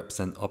fact,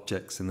 represent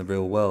objects in the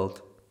real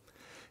world.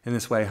 In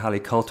this way, Halley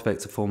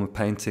cultivates a form of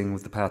painting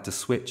with the power to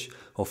switch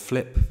or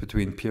flip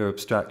between pure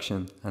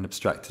abstraction and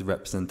abstracted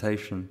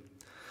representation.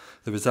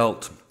 The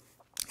result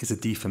is a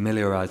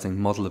defamiliarizing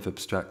model of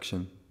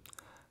abstraction.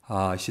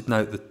 I should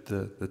note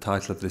that the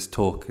title of this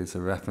talk is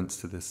a reference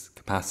to this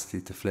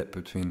capacity to flip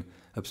between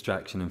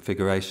abstraction and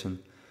figuration,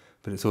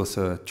 but it's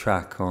also a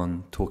track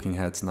on Talking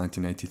Heads'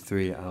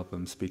 1983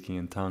 album, Speaking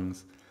in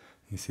Tongues.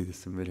 You see there's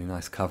some really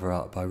nice cover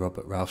art by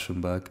Robert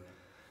Rauschenberg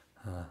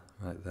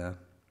right there.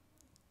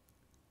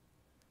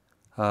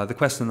 The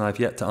question I've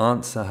yet to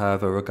answer,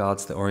 however,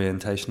 regards the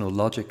orientational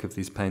logic of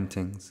these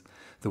paintings,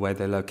 the way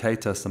they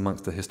locate us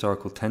amongst the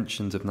historical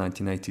tensions of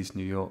 1980s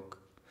New York.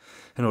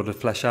 In order to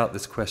flesh out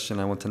this question,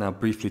 I want to now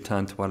briefly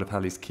turn to one of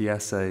Halley's key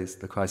essays,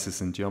 The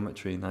Crisis in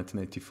Geometry,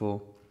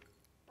 1984.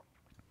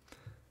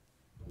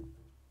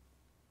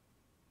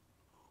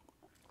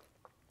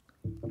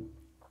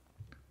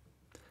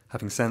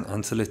 Having sent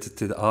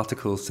unsolicited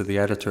articles to the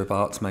editor of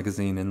Arts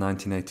magazine in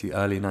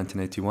early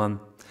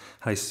 1981,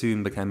 Halley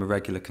soon became a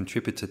regular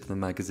contributor to the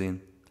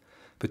magazine.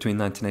 Between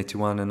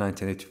 1981 and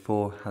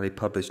 1984, Halley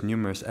published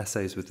numerous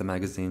essays with the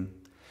magazine.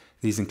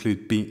 These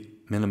include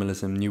Beat,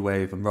 Minimalism, New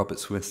Wave, and Robert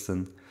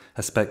Swiston,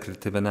 a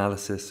speculative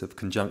analysis of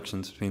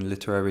conjunctions between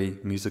literary,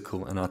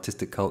 musical, and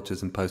artistic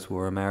cultures in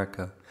post-war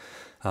America.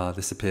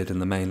 This appeared in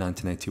the May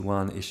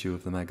 1981 issue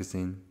of the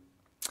magazine.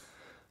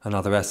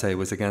 Another essay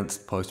was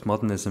against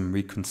postmodernism,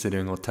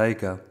 Reconsidering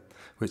Ortega,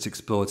 which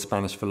explored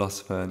Spanish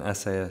philosopher and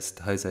essayist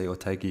Jose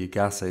Ortega y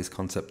Gasset's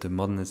concept of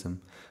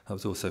modernism. That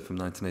was also from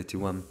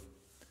 1981.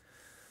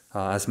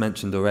 As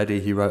mentioned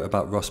already, he wrote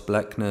about Ross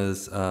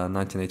Bleckner's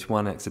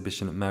 1981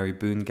 exhibition at Mary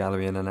Boone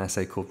Gallery in an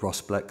essay called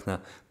Ross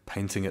Bleckner,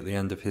 Painting at the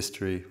End of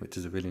History, which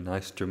is a really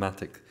nice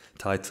dramatic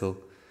title.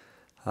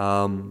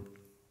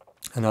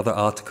 Another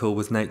article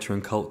was Nature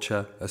and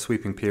Culture, a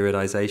sweeping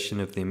periodization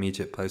of the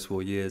immediate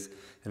post-war years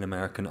in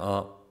American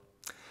art.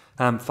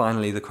 And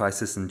finally, The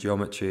Crisis in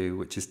Geometry,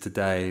 which is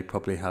today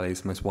probably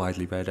Halley's most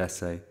widely read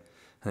essay.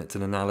 And it's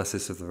an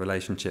analysis of the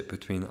relationship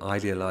between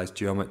idealized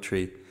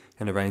geometry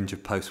in a range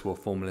of post-war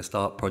formalist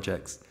art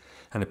projects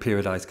and a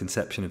periodized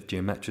conception of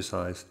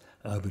geometricized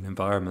urban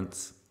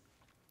environments.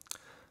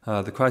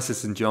 The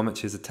Crisis in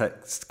Geometry is a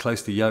text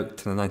closely yoked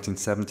to the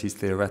 1970s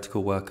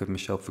theoretical work of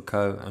Michel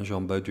Foucault and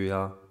Jean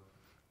Baudrillard.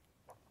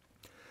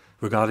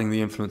 Regarding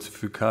the influence of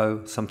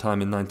Foucault,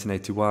 sometime in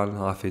 1981,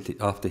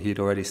 after he'd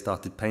already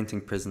started painting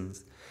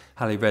prisons,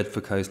 Halley read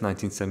Foucault's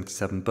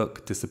 1977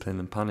 book, Discipline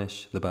and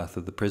Punish, The Birth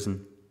of the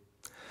Prison.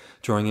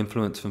 Drawing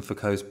influence from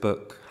Foucault's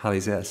book,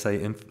 Halley's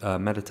essay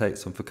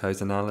meditates on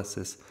Foucault's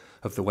analysis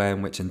of the way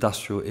in which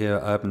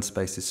industrial-era urban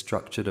space is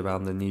structured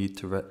around the need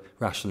to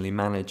rationally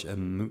manage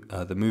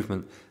the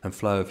movement and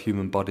flow of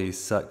human bodies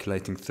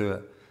circulating through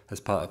it as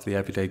part of the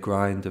everyday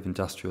grind of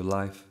industrial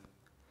life.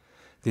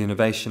 The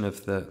innovation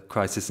of The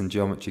Crisis in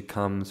Geometry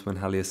comes when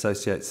Halley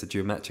associates the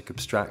geometric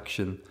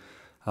abstraction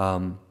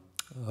of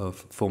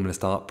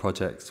formalist art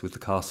projects with the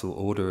castle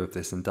order of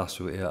this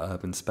industrial-era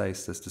urban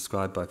space as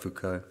described by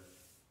Foucault.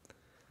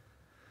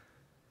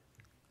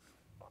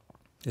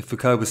 If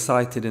Foucault was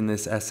cited in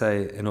this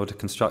essay in order to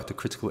construct a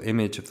critical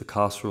image of the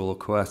carceral or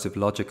coercive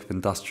logic of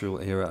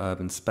industrial-era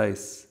urban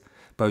space,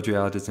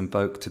 Baudrillard is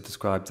invoked to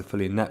describe the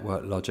fully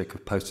networked logic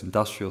of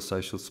post-industrial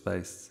social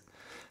space.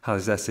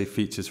 Halley's essay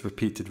features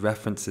repeated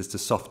references to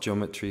soft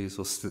geometries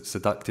or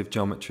seductive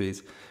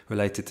geometries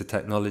related to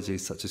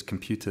technologies such as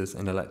computers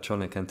and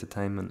electronic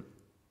entertainment.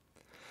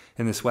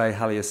 In this way,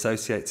 Halley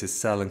associates his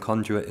cell and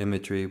conduit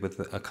imagery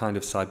with a kind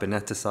of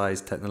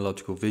cyberneticized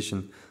technological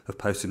vision of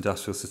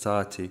post-industrial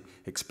society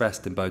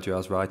expressed in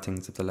Baudrillard's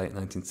writings of the late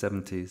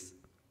 1970s.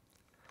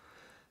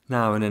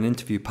 Now, in an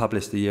interview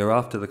published a year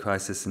after The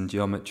Crisis in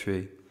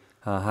Geometry,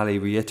 Halley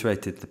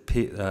reiterated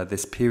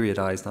this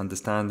periodized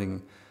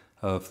understanding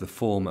of the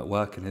form at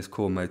work in his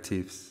core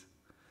motifs.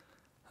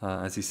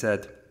 As he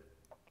said,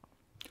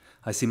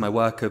 I see my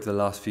work over the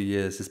last few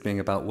years as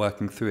being about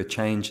working through a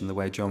change in the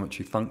way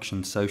geometry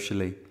functions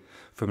socially,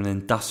 from an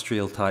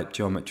industrial type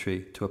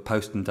geometry to a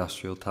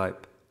post-industrial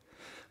type.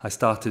 I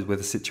started with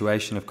a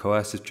situation of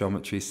coercive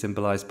geometry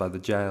symbolized by the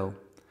jail.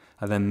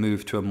 I then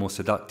moved to a more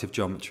seductive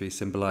geometry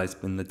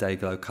symbolized in the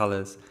day-glow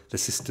colors, the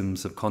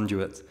systems of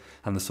conduits,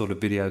 and the sort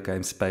of video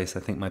game space I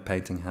think my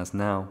painting has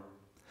now.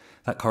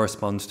 That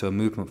corresponds to a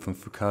movement from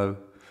Foucault,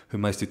 who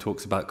mostly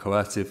talks about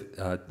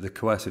the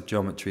coercive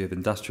geometry of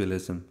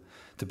industrialism,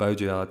 to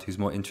Baudrillard, who's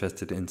more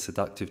interested in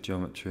seductive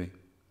geometry.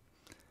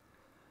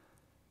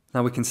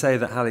 Now we can say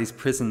that Halley's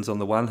prisons on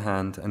the one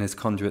hand and his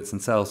conduits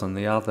and cells on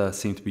the other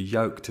seem to be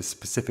yoked to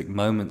specific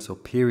moments or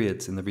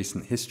periods in the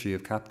recent history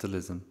of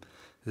capitalism.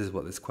 This is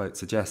what this quote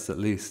suggests, at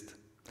least.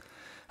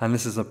 And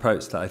this is an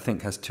approach that I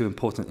think has two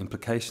important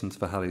implications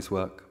for Halley's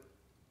work.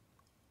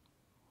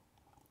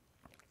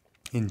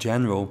 In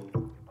general,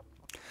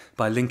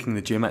 by linking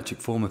the geometric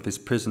form of his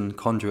prison,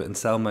 conduit and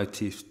cell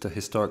motifs to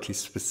historically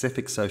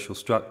specific social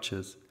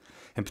structures,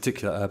 in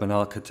particular urban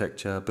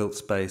architecture, built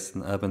space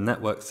and urban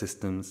network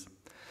systems,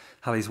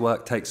 Halley's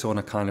work takes on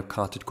a kind of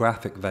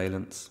cartographic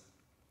valence.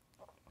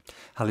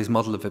 Halley's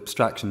model of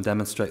abstraction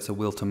demonstrates a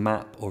will to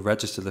map or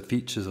register the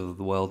features of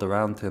the world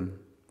around him.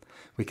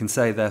 We can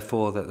say,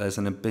 therefore, that there's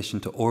an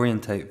ambition to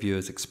orientate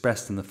viewers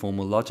expressed in the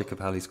formal logic of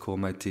Halley's core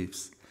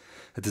motifs,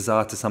 a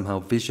desire to somehow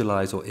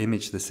visualize or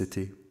image the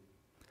city.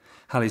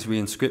 Halley's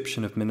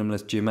reinscription of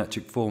minimalist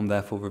geometric form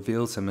therefore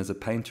reveals him as a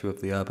painter of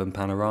the urban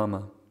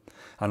panorama,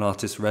 an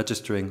artist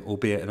registering,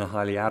 albeit in a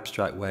highly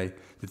abstract way,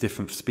 the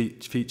different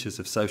features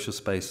of social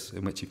space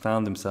in which he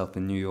found himself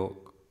in New York.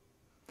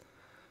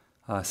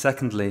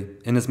 Secondly,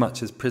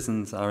 inasmuch as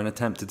prisons are an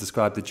attempt to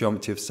describe the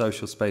geometry of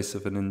social space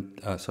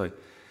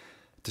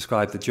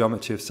describe the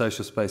geometry of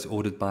social space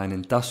ordered by an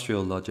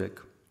industrial logic,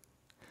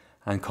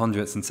 and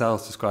conduits and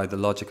cells describe the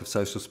logic of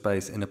social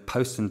space in a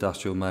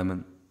post-industrial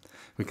moment,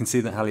 we can see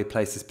that Halley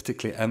places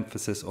particular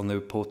emphasis on the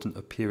importance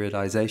of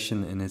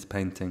periodization in his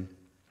painting.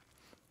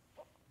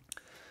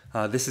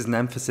 This is an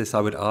emphasis,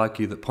 I would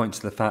argue, that points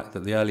to the fact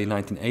that the early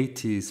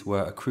 1980s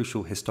were a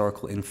crucial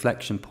historical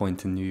inflection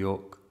point in New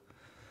York.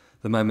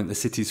 The moment the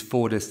city's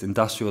Fordist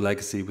industrial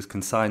legacy was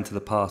consigned to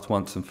the past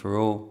once and for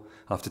all,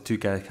 after 2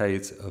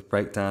 decades of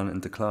breakdown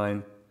and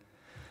decline.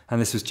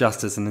 And this was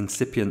just as an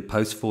incipient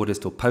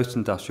post-Fordist or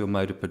post-industrial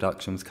mode of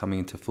production was coming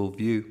into full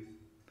view.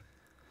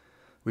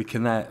 We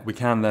can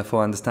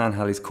therefore understand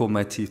Halley's core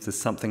motifs as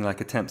something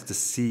like attempts to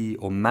see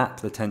or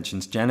map the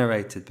tensions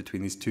generated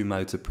between these two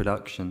modes of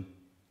production.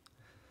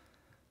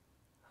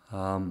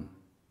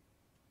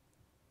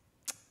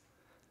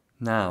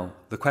 Now,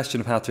 the question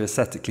of how to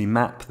aesthetically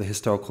map the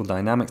historical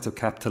dynamics of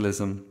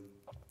capitalism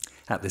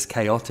at this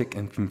chaotic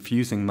and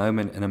confusing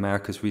moment in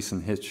America's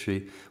recent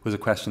history was a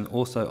question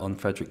also on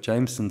Fredric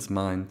Jameson's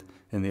mind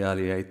in the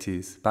early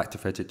 80s. Back to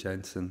Fredric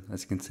Jameson.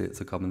 As you can see, it's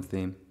a common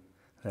theme.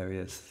 There he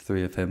is,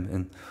 3 of him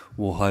in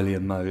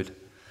Warholian mode.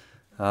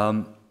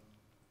 For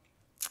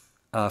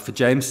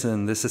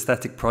Jameson, this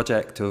aesthetic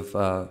project of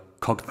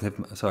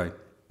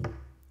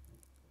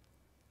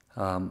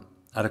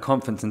at a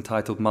conference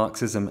entitled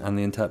Marxism and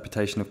the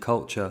Interpretation of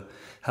Culture,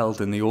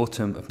 held in the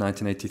autumn of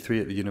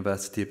 1983 at the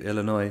University of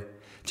Illinois,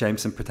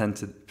 Jameson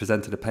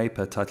presented a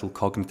paper titled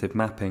Cognitive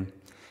Mapping,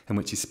 in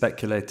which he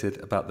speculated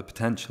about the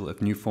potential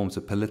of new forms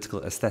of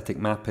political aesthetic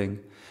mapping,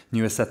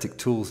 new aesthetic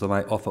tools that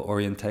might offer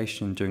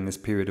orientation during this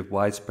period of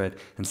widespread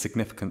and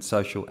significant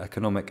social,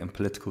 economic, and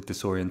political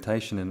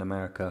disorientation in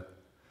America.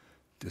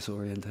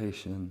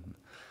 Disorientation.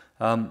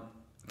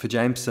 For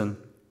Jameson,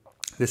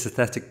 this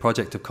aesthetic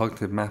project of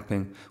cognitive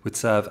mapping would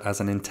serve as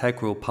an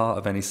integral part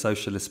of any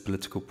socialist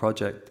political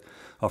project,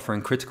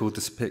 offering critical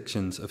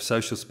depictions of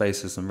social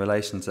spaces and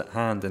relations at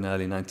hand in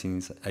early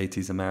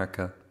 1980s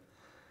America.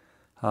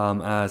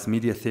 As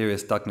media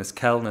theorist Douglas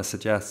Kellner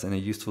suggests in a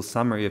useful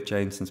summary of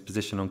Jameson's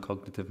position on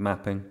cognitive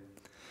mapping,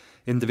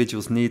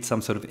 individuals need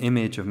some sort of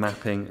image of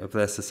mapping of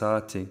their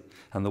society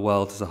and the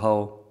world as a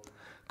whole.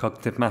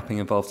 Cognitive mapping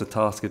involves the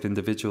task of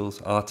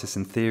individuals, artists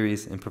and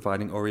theories in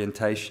providing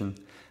orientation,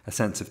 a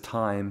sense of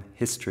time,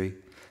 history,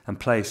 and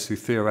place through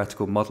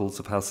theoretical models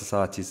of how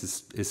society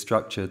is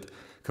structured,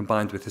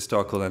 combined with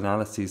historical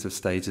analyses of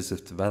stages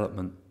of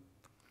development.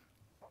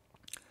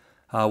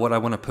 What I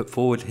want to put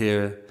forward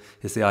here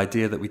is the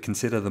idea that we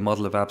consider the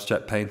model of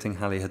abstract painting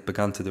Halley had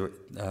begun to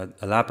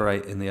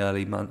elaborate in the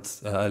early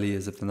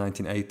years of the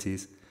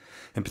 1980s.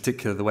 In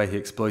particular, the way he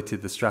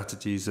exploited the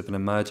strategies of an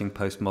emerging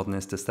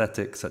postmodernist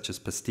aesthetic, such as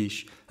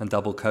pastiche and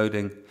double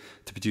coding,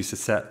 to produce a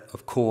set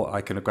of core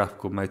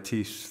iconographical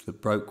motifs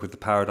that broke with the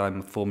paradigm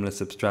of formalist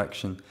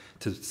abstraction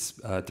to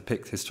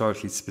depict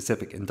historically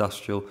specific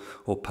industrial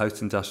or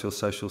post-industrial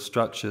social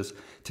structures,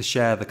 to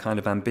share the kind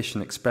of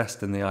ambition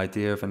expressed in the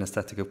idea of an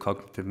aesthetic of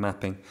cognitive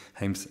mapping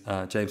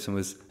Jameson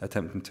was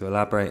attempting to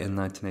elaborate in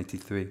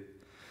 1983.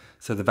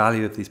 So the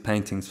value of these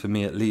paintings, for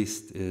me at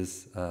least,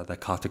 is their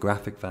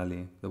cartographic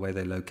value, the way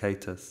they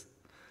locate us.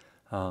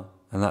 And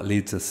that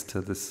leads us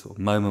to this sort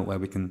of moment where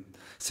we can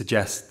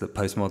suggest that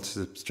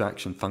postmodernist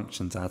abstraction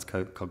functions as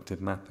cognitive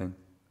mapping.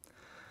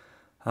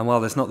 And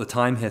while there's not the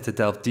time here to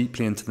delve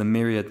deeply into the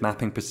myriad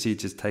mapping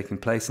procedures taking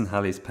place in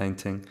Halley's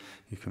painting,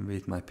 you can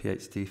read my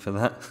PhD for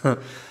that,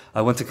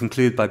 I want to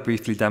conclude by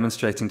briefly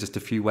demonstrating just a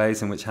few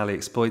ways in which Halley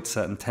exploits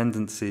certain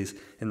tendencies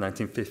in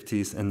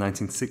 1950s and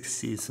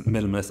 1960s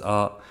minimalist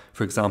art,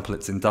 for example,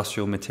 its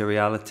industrial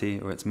materiality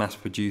or its mass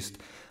production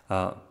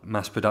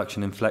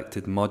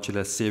inflected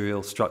modular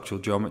serial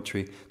structural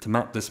geometry to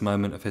map this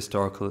moment of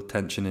historical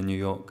tension in New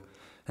York.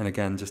 And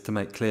again, just to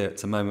make clear,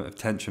 it's a moment of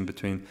tension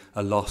between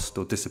a lost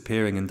or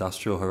disappearing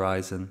industrial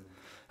horizon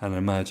and an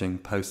emerging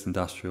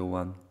post-industrial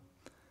one.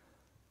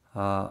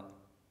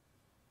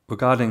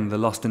 Regarding the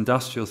lost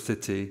industrial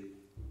city,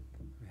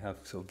 we have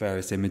sort of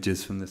various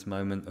images from this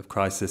moment of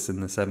crisis in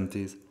the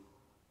 70s.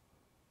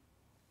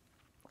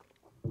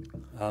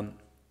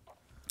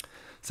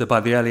 So by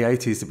the early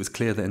 80s, it was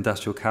clear that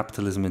industrial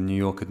capitalism in New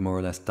York had more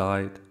or less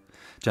died.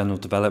 General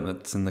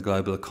developments in the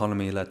global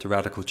economy led to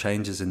radical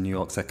changes in New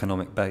York's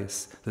economic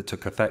base that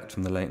took effect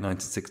from the late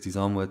 1960s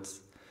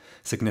onwards.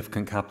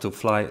 Significant capital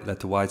flight led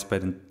to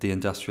widespread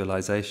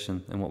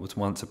deindustrialization in what was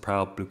once a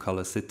proud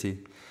blue-collar city,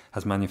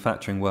 as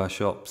manufacturing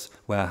workshops,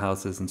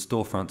 warehouses and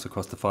storefronts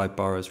across the 5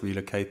 boroughs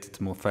relocated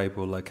to more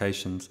favourable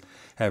locations,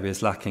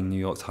 areas lacking New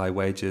York's high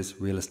wages,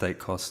 real estate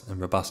costs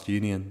and robust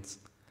unions.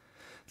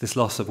 This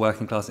loss of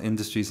working-class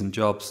industries and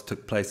jobs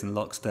took place in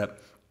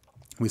lockstep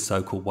with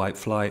so-called white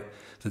flight,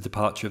 the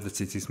departure of the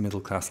city's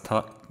middle-class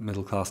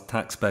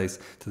tax base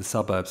to the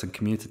suburbs and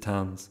commuter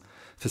towns,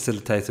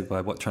 facilitated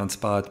by what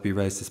transpired to be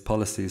racist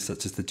policies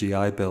such as the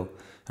GI Bill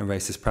and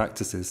racist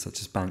practices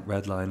such as bank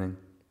redlining.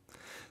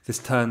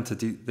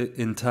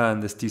 In turn,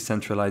 this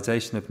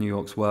decentralization of New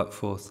York's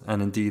workforce, and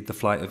indeed the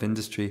flight of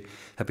industry,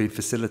 had been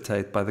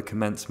facilitated by the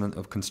commencement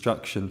of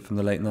construction from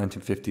the late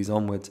 1950s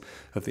onwards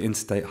of the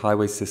interstate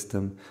highway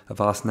system, a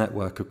vast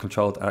network of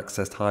controlled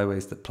accessed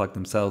highways that plugged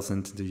themselves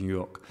into New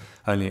York,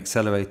 only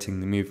accelerating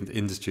the movement of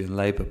industry and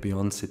labour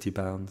beyond city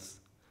bounds.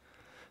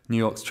 New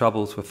York's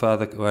troubles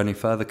were only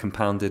further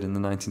compounded in the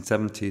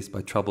 1970s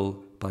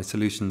by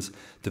solutions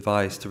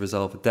devised to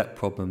resolve a debt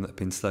problem that had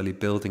been slowly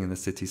building in the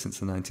city since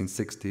the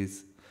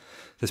 1960s.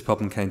 This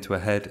problem came to a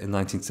head in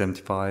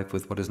 1975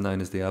 with what is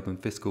known as the urban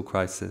fiscal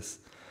crisis,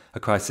 a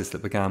crisis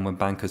that began when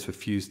bankers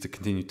refused to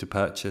continue to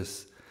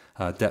purchase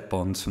debt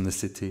bonds from the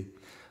city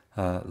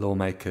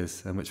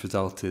lawmakers, and which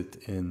resulted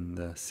in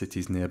the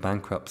city's near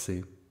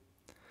bankruptcy.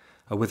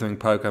 A withering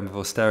program of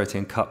austerity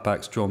and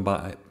cutbacks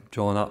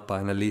drawn up by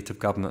an elite of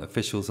government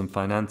officials and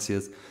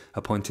financiers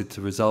appointed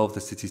to resolve the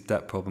city's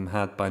debt problem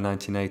had, by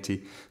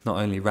 1980, not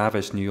only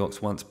ravaged New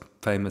York's once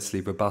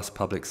famously robust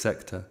public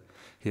sector,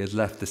 he had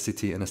left the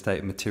city in a state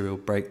of material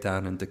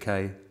breakdown and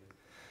decay.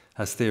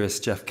 As theorists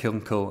Jeff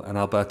Kilnkle and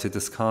Alberto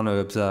Descano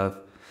observe,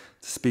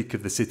 to speak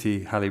of the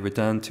city Halley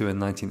returned to in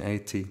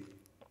 1980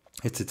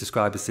 is to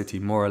describe a city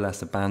more or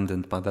less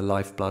abandoned by the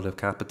lifeblood of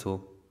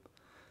capital.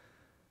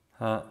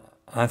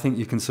 I think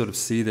you can sort of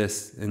see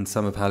this in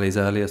some of Halley's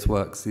earliest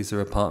works. These are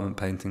apartment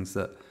paintings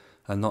that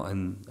are not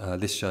in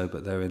this show,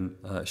 but they're in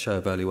a show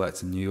of early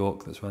works in New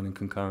York that's running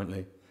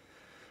concurrently.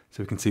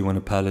 So we can see one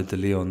of Perla de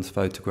Leon's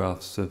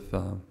photographs of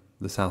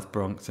the South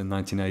Bronx in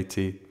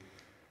 1980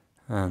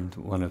 and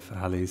one of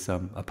Halley's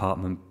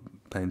apartment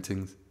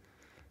paintings.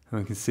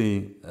 And we can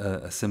see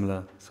a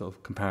similar sort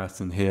of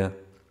comparison here.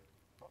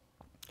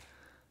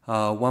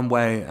 One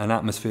way an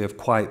atmosphere of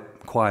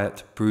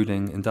quiet,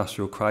 brooding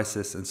industrial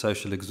crisis and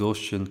social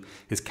exhaustion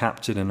is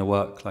captured in a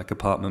work like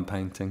apartment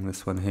painting,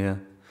 this one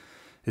here,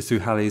 is through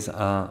Halley's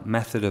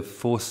method of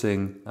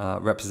forcing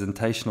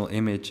representational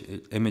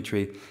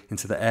imagery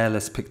into the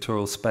airless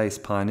pictorial space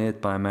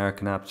pioneered by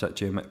American abstract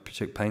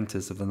geometric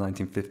painters of the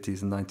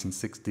 1950s and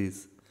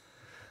 1960s.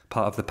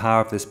 Part of the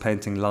power of this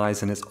painting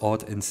lies in its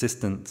odd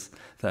insistence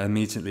that an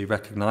immediately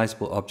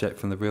recognizable object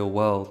from the real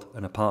world,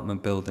 an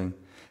apartment building,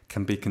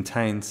 can be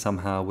contained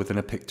somehow within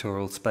a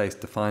pictorial space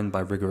defined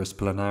by rigorous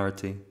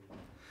planarity.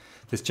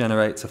 This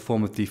generates a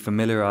form of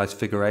defamiliarized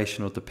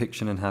figuration or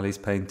depiction in Halley's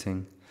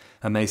painting.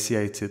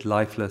 Emaciated,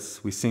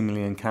 lifeless, we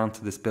seemingly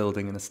encounter this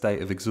building in a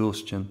state of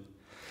exhaustion.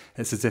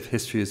 It's as if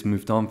history has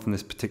moved on from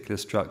this particular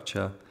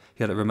structure,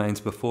 yet it remains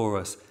before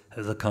us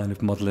as a kind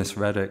of modernist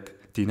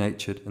relic,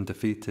 denatured and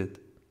defeated.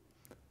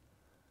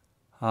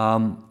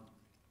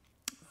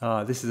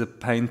 This is a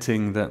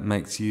painting that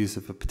makes use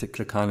of a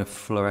particular kind of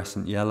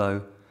fluorescent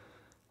yellow,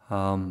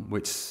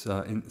 which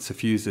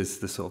suffuses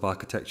the sort of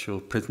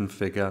architectural prison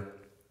figure.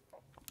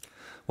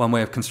 One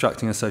way of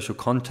constructing a social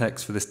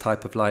context for this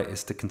type of light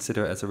is to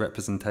consider it as a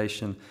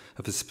representation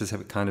of a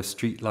specific kind of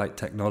street light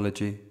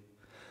technology.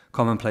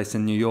 Commonplace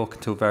in New York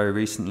until very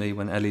recently,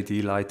 when LED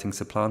lighting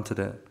supplanted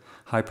it,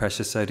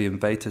 high-pressure sodium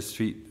vapor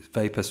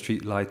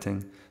street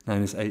lighting,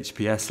 known as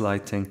HPS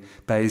lighting,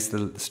 bathed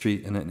the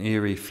street in an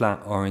eerie,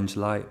 flat orange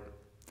light.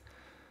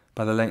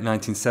 By the late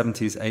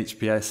 1970s,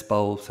 HPS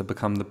bulbs had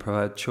become the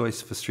preferred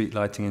choice for street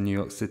lighting in New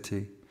York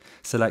City,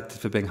 selected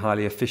for being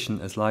highly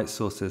efficient as light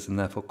sources and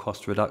therefore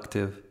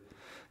cost-reductive.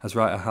 As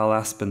writer Hal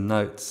Aspen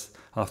notes,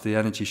 after the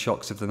energy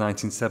shocks of the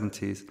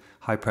 1970s,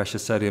 high-pressure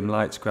sodium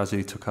lights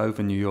gradually took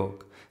over New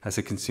York, as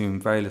they consume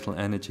very little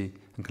energy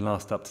and can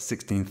last up to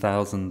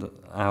 16,000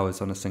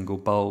 hours on a single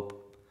bulb.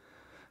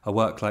 A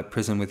work like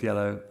Prison with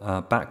Yellow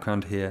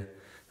background here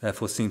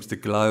therefore seems to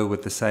glow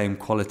with the same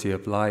quality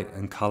of light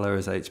and colour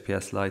as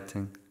HPS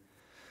lighting.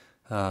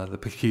 The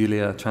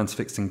peculiar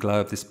transfixing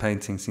glow of this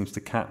painting seems to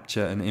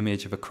capture an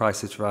image of a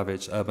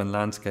crisis-ravaged urban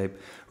landscape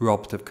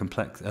robbed of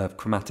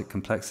chromatic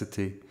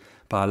complexity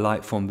by a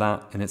light form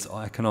that, in its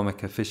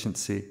economic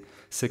efficiency,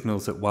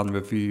 signals at one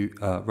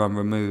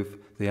remove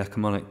the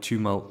economic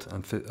tumult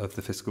of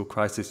the fiscal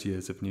crisis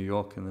years of New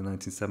York in the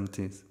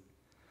 1970s.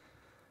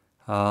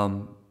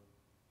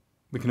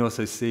 We can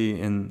also see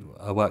in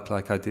a work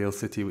like Ideal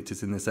City, which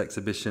is in this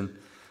exhibition,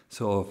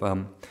 sort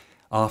of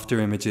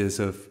after images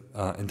of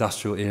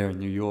industrial era in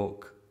New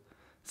York.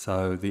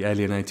 So the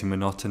alienating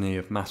monotony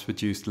of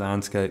mass-produced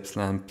landscapes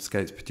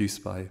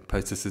produced by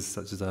processes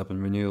such as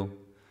urban renewal.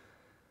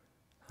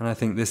 And I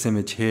think this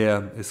image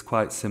here is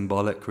quite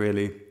symbolic,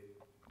 really.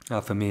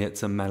 For me,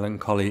 it's a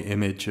melancholy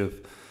image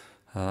of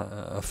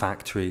a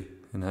factory,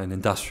 an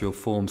industrial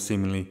form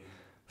seemingly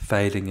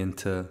fading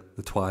into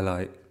the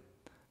twilight,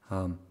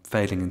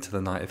 fading into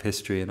the night of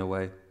history in a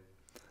way.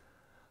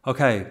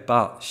 Okay,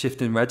 but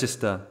shift in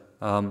register.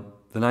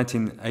 The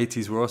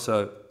 1980s were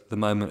also the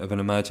moment of an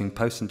emerging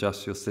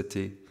post-industrial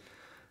city.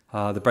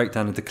 The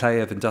breakdown and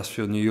decay of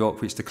industrial New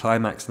York reached a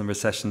climax in the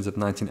recessions of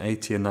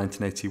 1980 and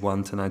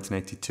 1981 to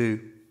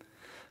 1982.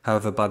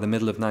 However, by the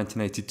middle of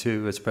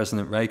 1982, as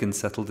President Reagan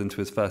settled into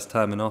his first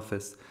term in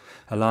office,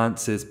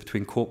 alliances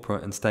between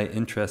corporate and state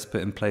interests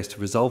put in place to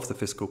resolve the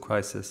fiscal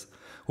crisis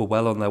were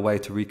well on their way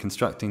to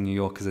reconstructing New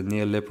York as a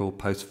neoliberal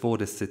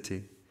post-Fordist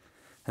city.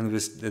 And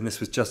this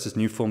was just as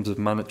new forms of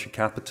monetary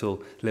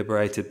capital,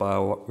 liberated by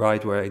a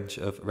wide range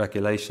of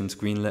regulations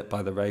greenlit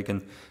by the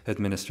Reagan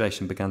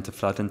administration, began to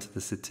flood into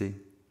the city.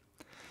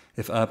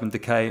 If urban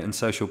decay and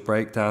social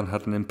breakdown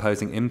had an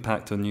imposing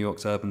impact on New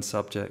York's urban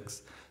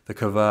subjects, the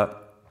covert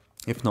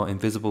if not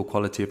invisible,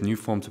 quality of new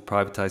forms of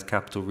privatized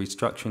capital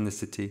restructuring the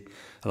city,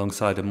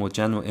 alongside a more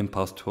general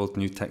impulse towards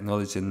new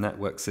technology and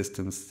network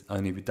systems,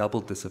 only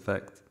redoubled this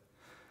effect.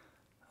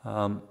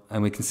 And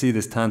we can see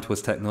this turn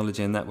towards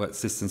technology and network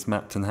systems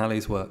mapped in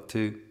Halley's work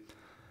too.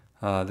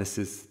 This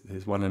is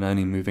his one and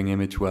only moving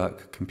image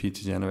work,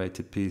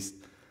 computer-generated piece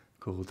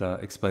called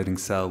Exploding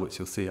Cell, which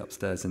you'll see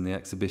upstairs in the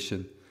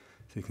exhibition.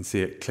 So you can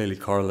see it clearly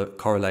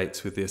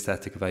correlates with the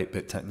aesthetic of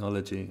 8-bit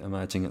technology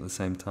emerging at the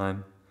same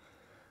time.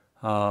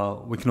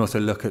 We can also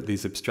look at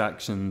these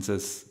abstractions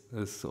as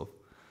sort of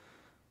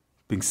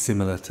being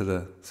similar to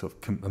the sort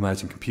of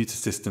emerging computer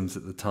systems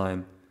at the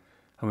time.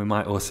 And we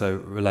might also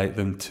relate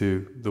them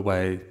to the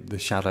way the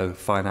shadow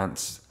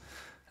finance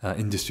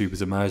industry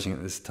was emerging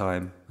at this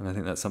time. And I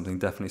think that's something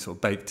definitely sort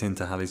of baked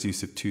into Halley's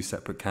use of two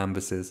separate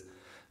canvases,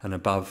 an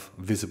above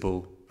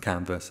visible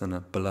canvas and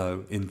a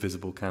below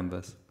invisible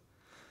canvas.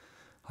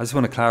 I just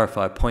want to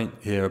clarify a point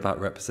here about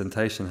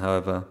representation,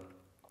 however.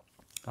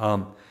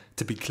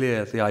 To be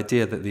clear, the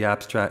idea that the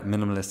abstract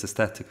minimalist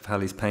aesthetic of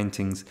Halley's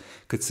paintings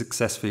could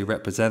successfully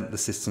represent the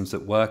systems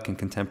at work in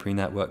contemporary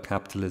network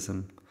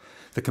capitalism,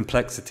 the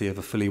complexity of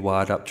a fully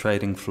wired-up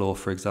trading floor,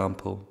 for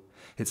example,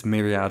 its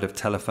myriad of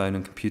telephone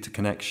and computer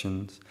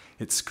connections,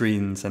 its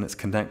screens and its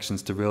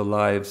connections to real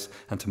lives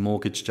and to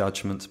mortgage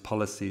judgments,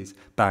 policies,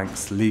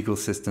 banks, legal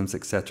systems,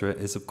 etc.,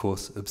 is of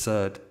course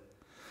absurd.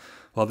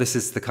 While this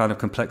is the kind of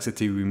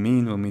complexity we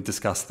mean when we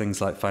discuss things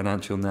like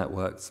financial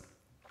networks,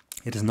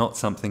 it is not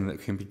something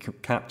that can be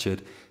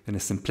captured in a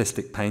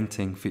simplistic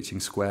painting featuring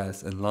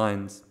squares and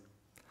lines.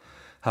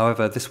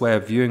 However, this way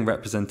of viewing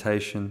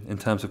representation in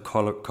terms of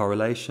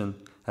correlation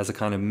as a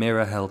kind of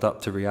mirror held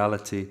up to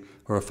reality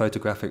or a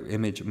photographic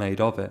image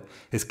made of it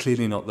is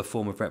clearly not the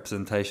form of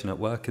representation at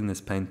work in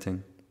this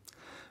painting.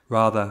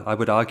 Rather, I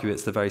would argue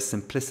it's the very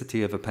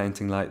simplicity of a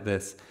painting like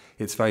this,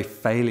 its very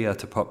failure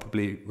to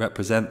properly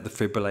represent the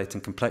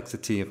fibrillating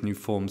complexity of new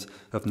forms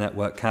of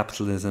network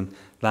capitalism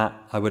that,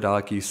 I would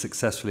argue,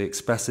 successfully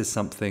expresses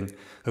something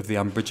of the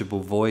unbridgeable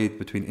void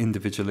between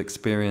individual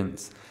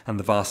experience and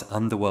the vast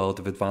underworld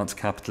of advanced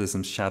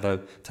capitalism's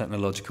shadow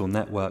technological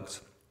networks.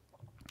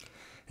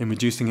 In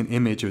reducing an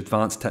image of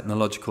advanced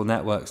technological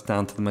networks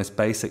down to the most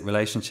basic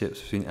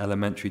relationships between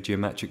elementary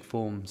geometric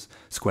forms,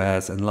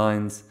 squares and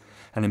lines,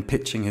 and in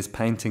pitching his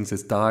paintings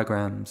as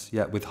diagrams,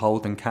 yet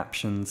withholding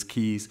captions,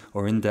 keys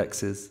or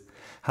indexes,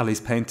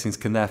 Halley's paintings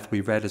can therefore be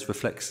read as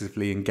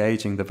reflexively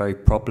engaging the very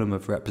problem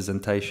of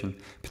representation,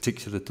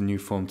 particularly to new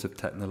forms of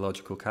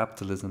technological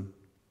capitalism.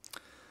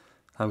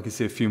 We can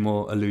see a few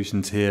more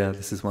allusions here.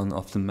 This is one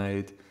often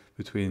made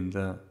between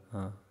the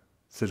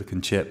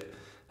silicon chip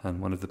and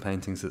one of the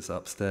paintings that's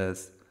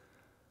upstairs.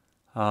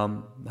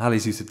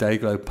 Halley's use of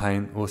day-glow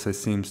paint also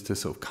seems to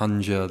sort of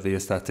conjure the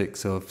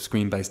aesthetics of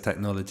screen-based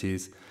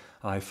technologies,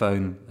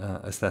 iPhone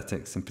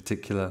aesthetics in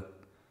particular.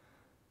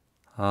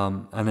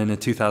 And in a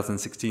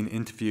 2016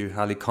 interview,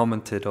 Halley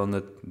commented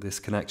on this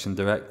connection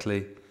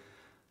directly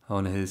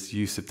on his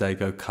use of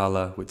day-glow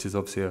colour, which is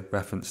obviously a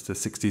reference to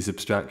 60s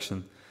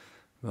abstraction,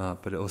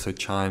 but it also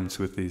chimes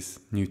with these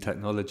new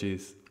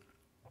technologies.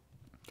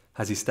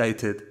 As he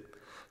stated,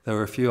 there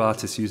were a few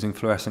artists using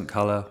fluorescent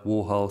colour,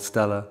 Warhol,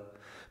 Stella,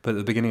 but at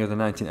the beginning of the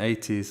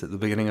 1980s, at the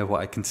beginning of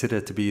what I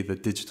consider to be the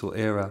digital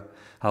era,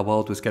 our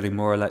world was getting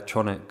more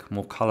electronic,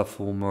 more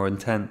colourful, more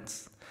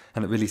intense,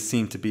 and it really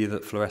seemed to be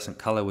that fluorescent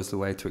colour was the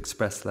way to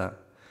express that.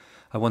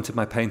 I wanted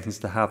my paintings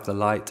to have the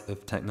light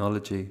of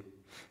technology.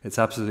 It's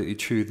absolutely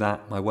true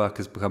that my work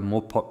has become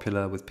more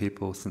popular with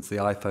people since the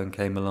iPhone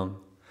came along.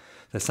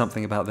 There's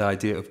something about the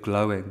idea of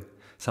glowing,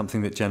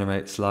 something that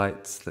generates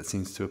lights that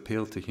seems to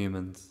appeal to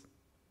humans.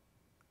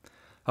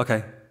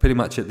 Okay, pretty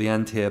much at the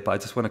end here, but I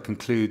just want to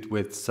conclude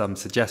with some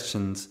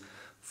suggestions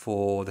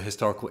for the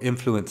historical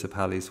influence of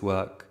Halley's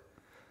work.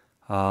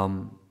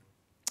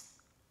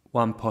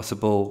 One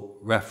possible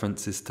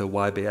reference is to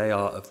YBA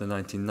art of the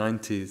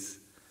 1990s.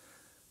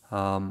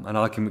 An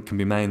argument can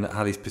be made that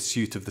Halley's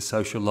pursuit of the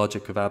social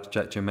logic of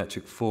abstract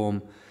geometric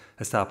form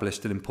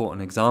established an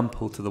important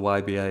example to the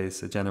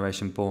YBAs, a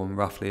generation born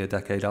roughly a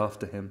decade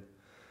after him.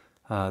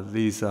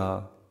 These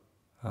are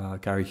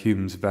Gary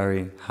Hume's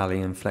very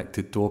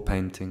Halley-inflected door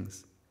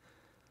paintings.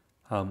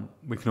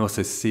 We can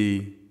also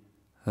see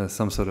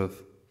some sort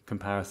of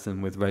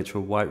comparison with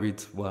Rachel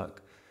Whiteread's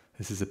work.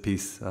 This is a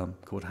piece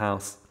called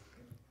House.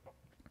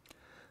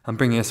 And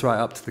bringing us right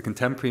up to the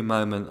contemporary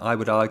moment, I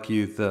would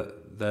argue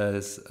that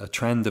there's a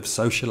trend of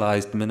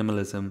socialized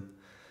minimalism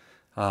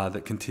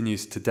that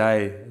continues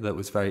today that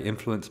was very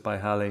influenced by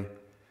Halley.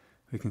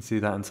 We can see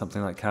that in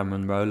something like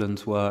Cameron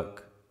Rowland's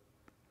work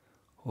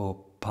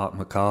or Park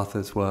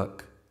MacArthur's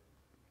work.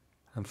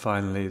 And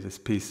finally, this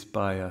piece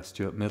by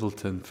Stuart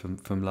Middleton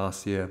from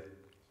last year.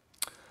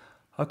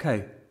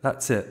 Okay,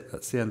 that's it.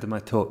 That's the end of my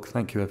talk.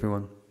 Thank you,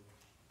 everyone.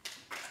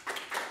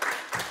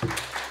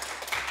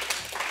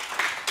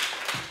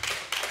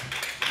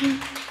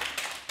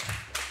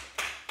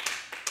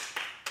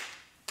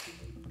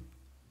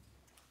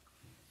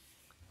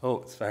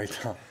 Oh, it's very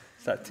dark.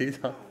 Is that too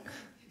dark?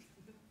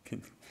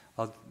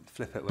 I'll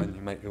flip it when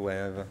you make your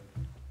way over.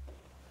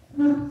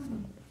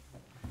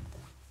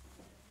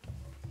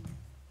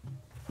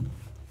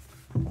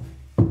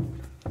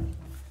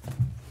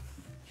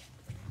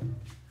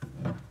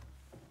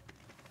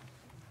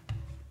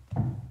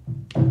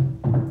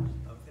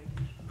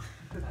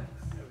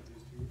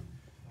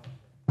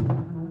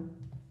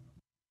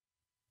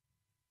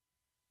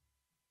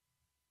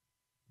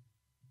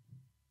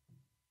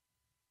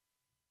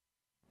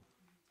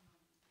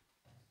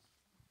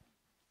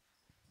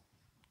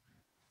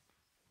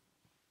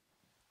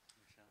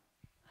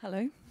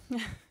 Hello.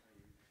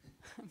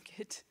 I'm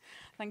good.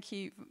 Thank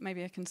you.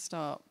 Maybe I can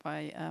start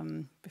by,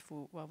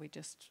 while we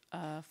just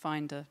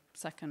find a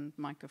second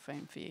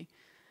microphone for you,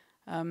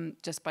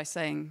 just by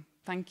saying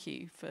thank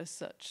you for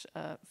such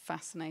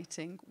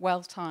fascinating,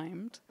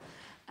 well-timed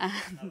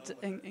and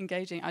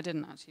engaging. I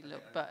didn't actually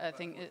look, but I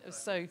think it was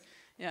so,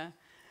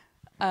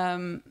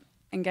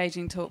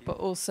 engaging talk, but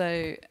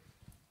also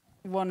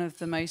one of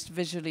the most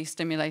visually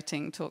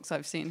stimulating talks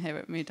I've seen here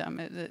at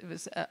Mudam. It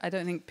was. I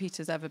don't think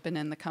Peter's ever been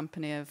in the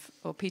company of,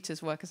 or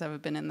Peter's work has ever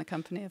been in the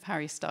company of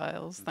Harry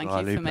Styles. Thank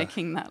you for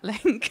making that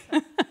link.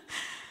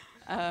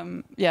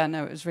 No,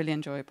 it was really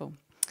enjoyable.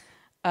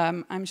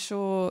 I'm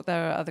sure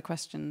there are other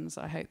questions.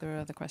 I hope there are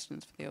other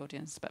questions for the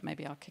audience, but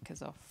maybe I'll kick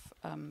us off.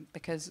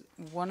 Because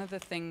one of the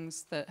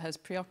things that has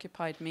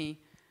preoccupied me,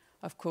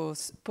 of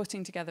course,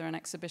 putting together an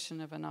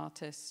exhibition of an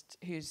artist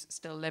who's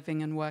still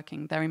living and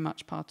working, very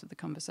much part of the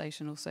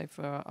conversation also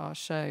for our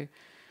show,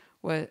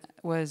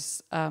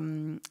 was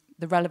the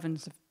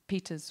relevance of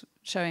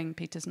showing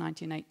Peter's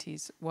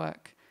 1980s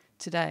work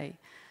today.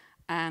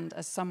 And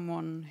as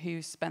someone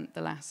who spent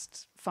the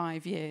last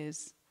 5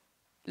 years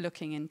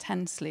looking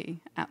intensely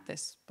at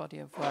this body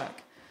of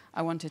work,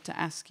 I wanted to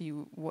ask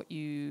you what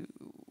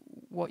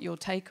your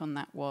take on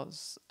that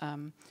was,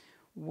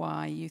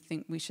 why you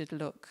think we should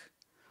look,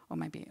 or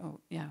maybe,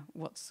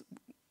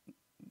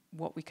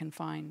 what we can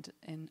find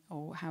in,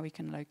 or how we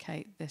can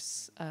locate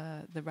this,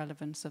 the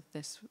relevance of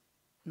this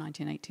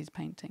 1980s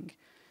painting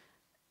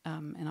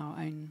in our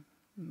own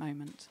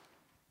moment.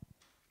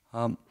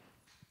 I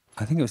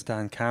think it was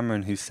Dan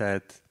Cameron who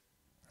said,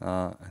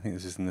 I think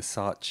this was in the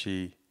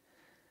Saatchi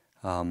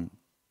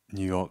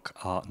New York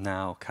Art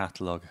Now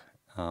catalogue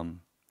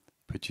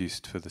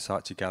produced for the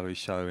Saatchi Gallery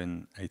show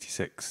in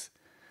 '86.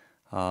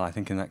 I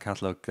think in that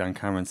catalogue, Dan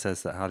Cameron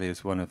says that Halley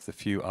is one of the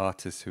few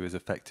artists who is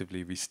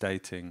effectively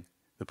restating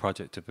the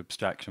project of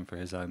abstraction for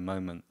his own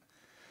moment.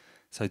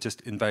 So just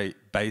in very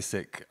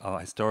basic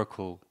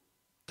historical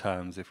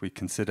terms, if we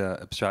consider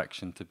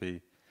abstraction to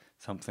be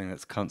something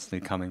that's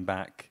constantly coming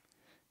back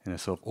in a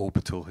sort of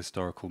orbital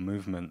historical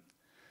movement,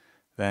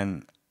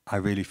 then I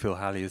really feel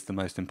Halley is the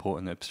most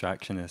important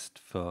abstractionist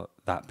for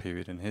that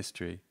period in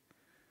history.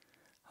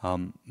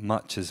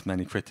 Much as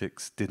many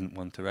critics didn't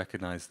want to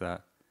recognize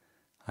that,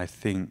 I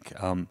think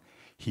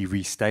he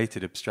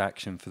restated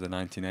abstraction for the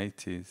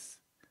 1980s,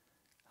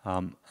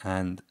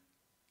 and,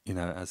 you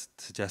know, as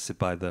suggested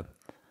by the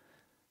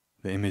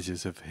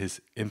images of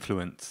his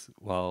influence,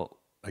 while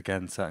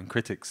again certain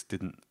critics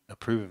didn't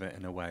approve of it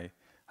in a way,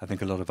 I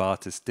think a lot of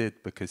artists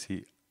did, because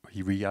he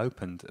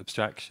reopened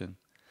abstraction.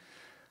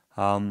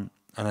 And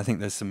I think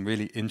there's some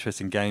really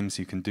interesting games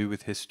you can do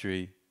with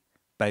history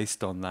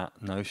based on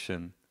that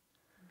notion.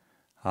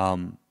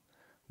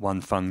 One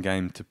fun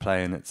game to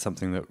play, and it's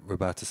something that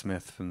Roberta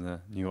Smith from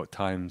the New York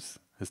Times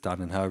has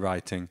done in her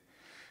writing,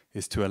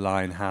 is to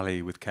align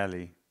Halley with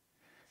Kelly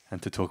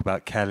and to talk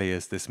about Kelly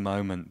as this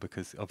moment,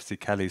 because obviously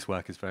Kelly's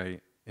work is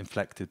very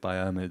inflected by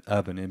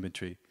urban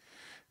imagery,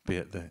 be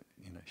it the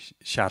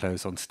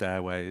shadows on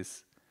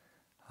stairways.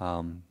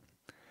 And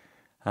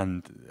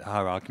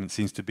her argument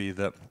seems to be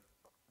that,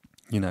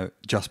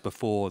 just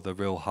before the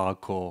real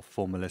hardcore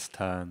formalist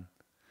turn,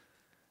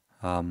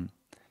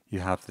 you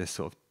have this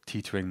sort of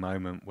teetering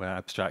moment where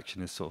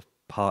abstraction is sort of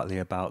partly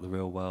about the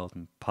real world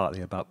and partly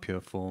about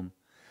pure form,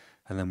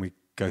 and then we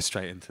go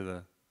straight into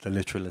the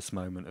literalist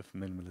moment of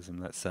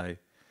minimalism, let's say,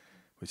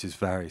 which is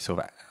very sort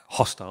of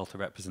hostile to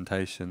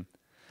representation.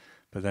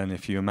 But then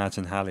if you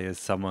imagine Halley as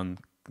someone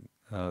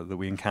that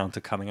we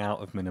encounter coming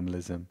out of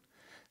minimalism,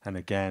 and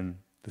again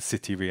the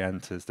city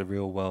re-enters, the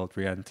real world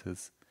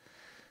re-enters.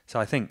 So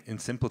I think in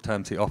simple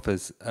terms he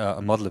offers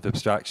a model of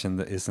abstraction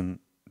that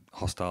isn't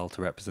hostile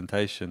to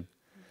representation.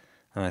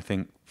 And I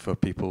think for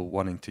people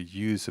wanting to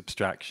use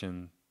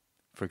abstraction,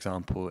 for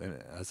example,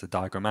 as a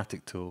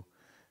diagrammatic tool,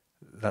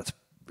 that's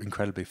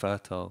incredibly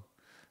fertile,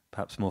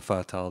 perhaps more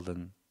fertile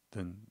than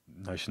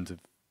notions of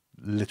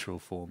literal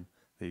form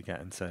that you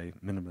get in, say,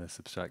 minimalist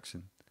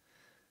abstraction.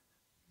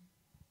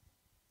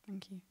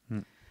 Thank you.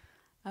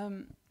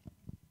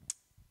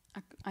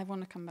 I want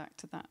to come back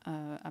to that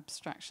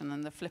abstraction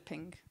and the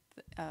flipping,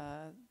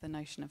 the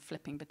notion of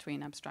flipping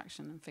between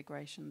abstraction and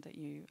figuration that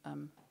you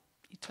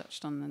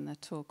touched on in the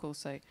talk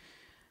also.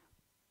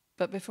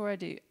 But before I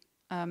do,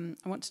 I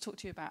want to talk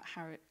to you about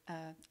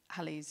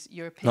Halley's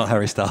European... Not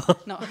Harry Styles.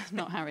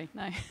 not Harry,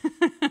 no.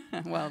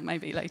 Well,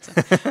 maybe later.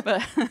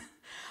 But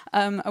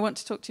I want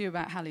to talk to you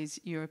about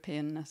Halley's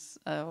Europeanness,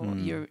 or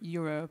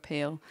Euro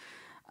appeal,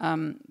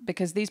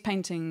 because these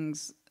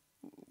paintings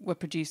were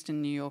produced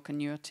in New York,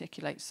 and you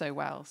articulate so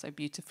well, so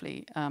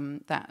beautifully,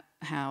 that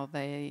how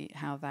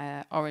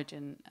their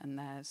origin and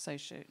their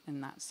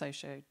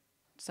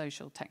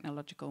social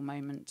technological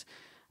moment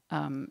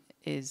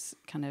is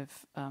kind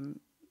of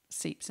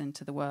seeps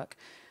into the work.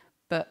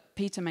 But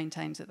Peter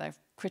maintains that their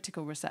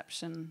critical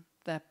reception,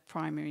 their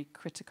primary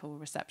critical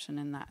reception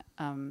in that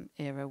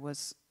era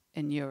was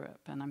in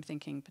Europe. And I'm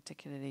thinking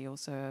particularly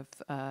also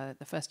of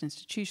the first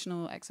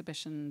institutional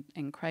exhibition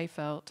in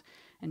Krefeld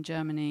in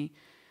Germany,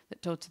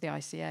 that toured to the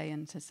ICA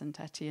and to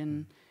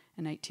Saint-Étienne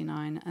in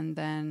 '89, and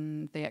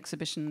then the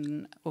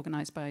exhibition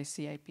organised by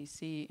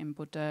CAPC in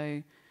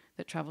Bordeaux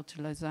that travelled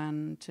to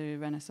Lausanne, to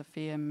Reina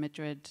Sofia,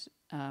 Madrid,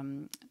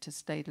 to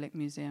Stedelijk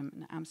Museum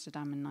in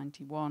Amsterdam in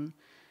 '91.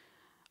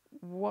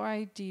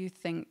 Why do you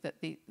think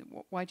that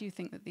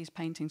these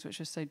paintings,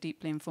 which are so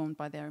deeply informed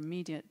by their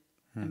immediate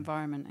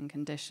environment and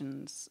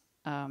conditions,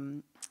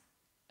 and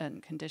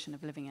condition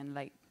of living in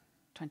late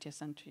 20th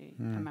century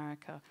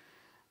America,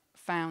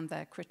 found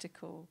their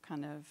critical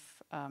kind of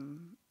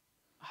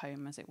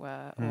home, as it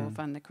were, or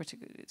found the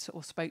critical,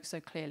 or spoke so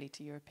clearly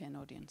to European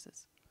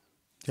audiences?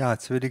 Yeah,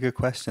 it's a really good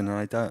question, and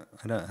I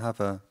don't have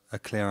a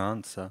clear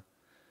answer.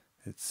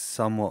 It's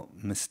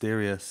somewhat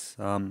mysterious.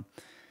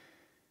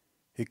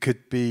 It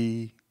could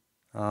be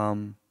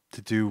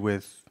to do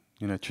with,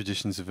 you know,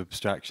 traditions of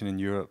abstraction in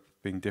Europe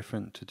being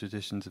different to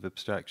traditions of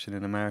abstraction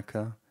in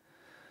America.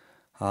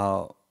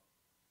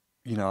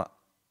 You know,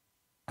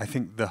 I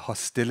think the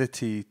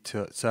hostility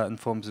to certain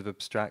forms of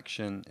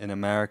abstraction in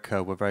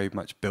America were very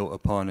much built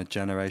upon a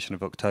generation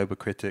of October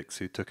critics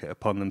who took it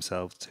upon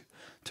themselves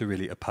to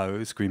really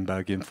oppose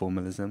Greenbergian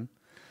formalism.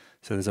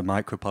 So there's a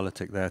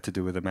micropolitic there to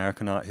do with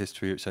American art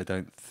history, which I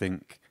don't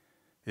think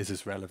is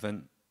as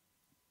relevant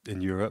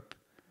in Europe.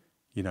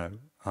 You know,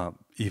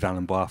 Yves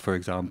Allen Bois, for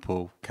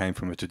example, came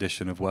from a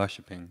tradition of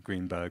worshipping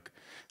Greenberg,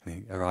 and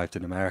he arrived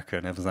in America,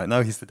 and everyone's like,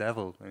 "No, he's the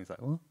devil." And he's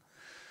like, "What?"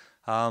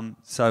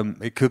 So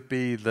it could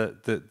be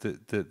that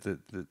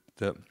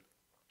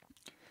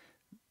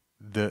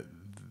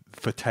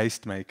for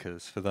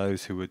tastemakers, for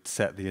those who would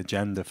set the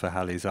agenda for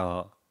Halley's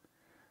art,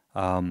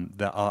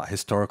 that art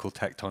historical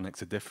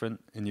tectonics are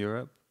different in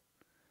Europe.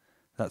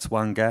 That's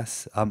one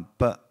guess.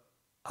 But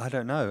I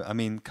don't know. I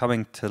mean,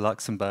 coming to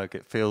Luxembourg,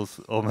 it feels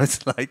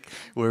almost like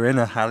we're in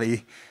a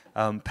Halley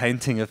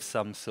painting of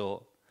some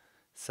sort.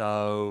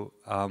 So,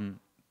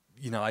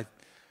 you know,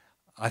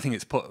 I think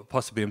it's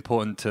possibly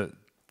important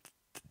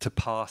to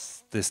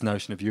pass this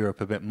notion of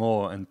Europe a bit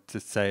more and to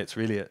say it's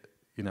really,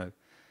 you know,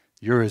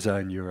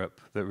 Eurozone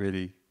Europe that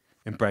really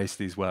embraced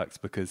these works,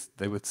 because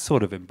they were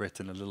sort of in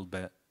Britain a little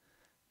bit,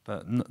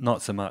 but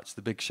not so much.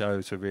 The big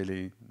shows were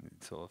really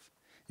sort of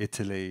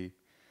Italy,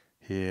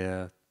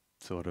 here,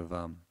 sort of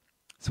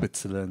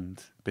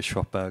Switzerland,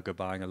 Bischofberger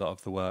buying a lot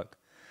of the work.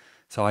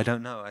 So I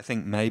don't know. I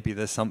think maybe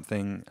there's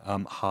something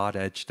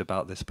hard-edged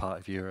about this part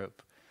of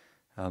Europe,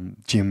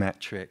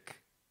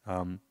 geometric,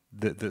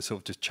 that sort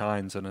of just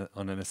chimes on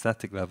an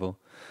aesthetic level.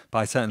 But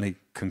I certainly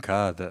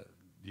concur that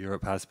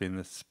Europe has been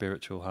the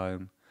spiritual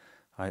home.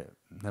 I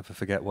never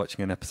forget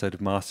watching an episode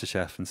of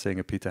MasterChef and seeing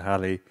a Peter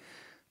Halley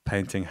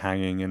painting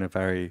hanging in a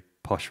very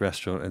posh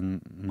restaurant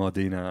in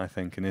Modena, I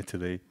think, in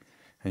Italy.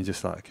 And you're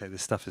just like, okay,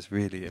 this stuff is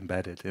really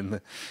embedded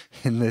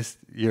in this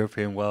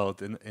European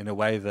world in a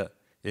way that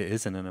it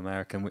isn't in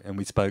America. And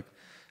we spoke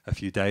a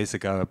few days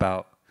ago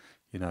about,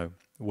 you know,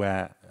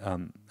 where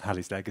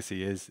Halley's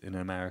legacy is in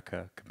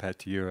America compared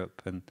to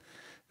Europe, and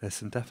there's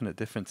some definite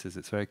differences.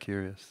 It's very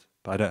curious,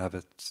 but I don't have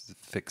a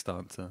fixed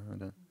answer.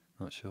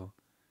 Not sure.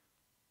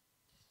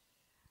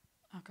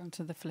 I'll come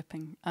to the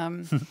flipping.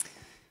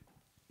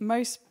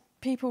 Most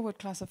people would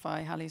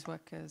classify Halley's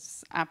work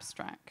as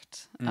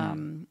abstract.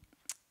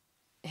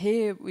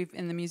 Here,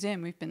 in the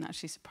museum, we've been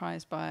actually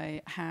surprised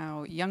by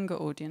how younger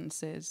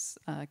audiences,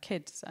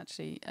 kids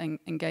actually,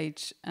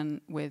 engage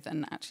with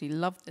and actually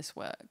love this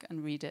work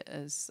and read it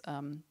as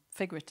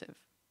figurative,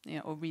 you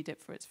know, or read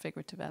it for its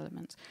figurative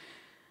elements.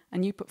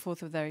 And you put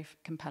forth a very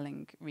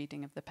compelling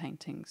reading of the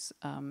paintings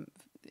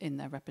in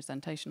their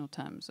representational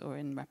terms, or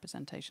in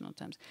representational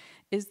terms.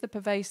 Is the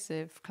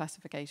pervasive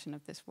classification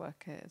of this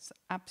work as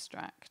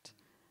abstract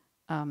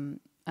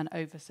an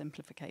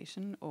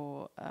oversimplification,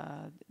 or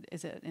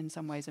is it in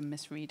some ways a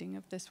misreading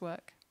of this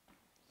work?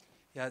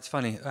 Yeah, it's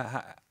funny.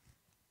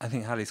 I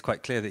think Halley's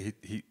quite clear that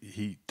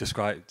he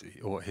described,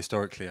 or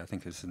historically, I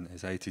think it was in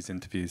his 80s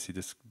interviews,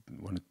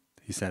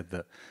 he said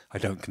that I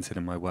don't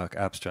consider my work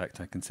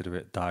abstract, I consider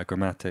it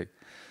diagrammatic.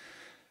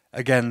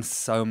 Again,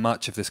 so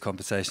much of this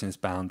conversation is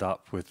bound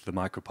up with the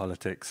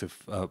micropolitics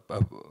of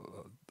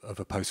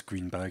a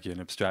post-Greenbergian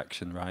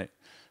abstraction, right?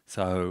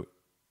 So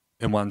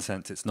in one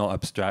sense, it's not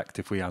abstract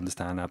if we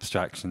understand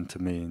abstraction to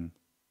mean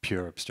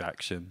pure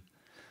abstraction,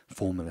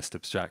 formalist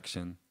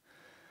abstraction.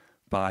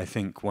 But I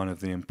think one of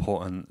the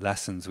important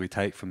lessons we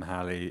take from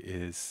Halley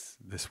is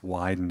this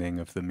widening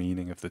of the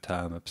meaning of the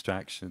term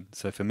abstraction.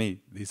 So for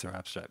me, these are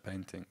abstract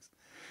paintings.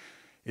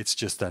 It's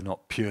just they're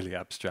not purely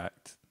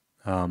abstract.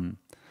 And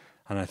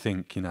I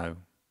think, you know,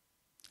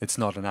 it's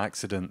not an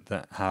accident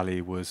that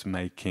Halley was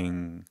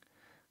making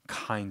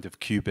kind of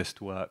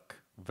cubist work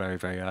very,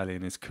 very early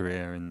in his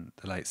career in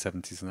the late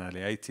 70s and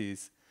early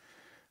 80s.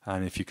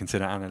 And if you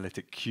consider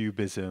analytic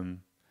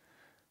cubism,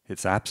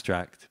 it's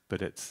abstract,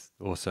 but it's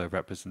also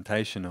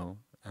representational,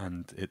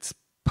 and its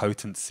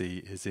potency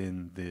is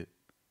in the,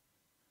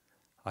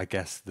 I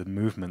guess, the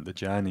movement, the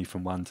journey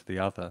from one to the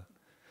other.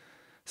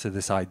 So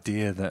this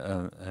idea that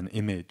an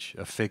image,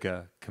 a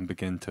figure, can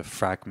begin to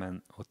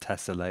fragment or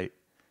tessellate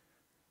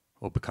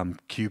or become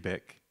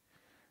cubic,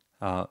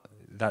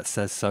 that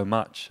says so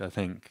much, I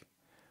think,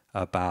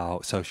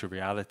 about social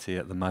reality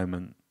at the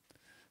moment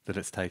that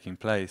it's taking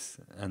place.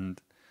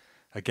 And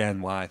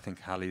again, why I think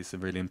Halley's a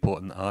really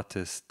important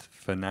artist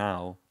for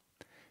now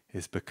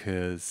is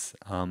because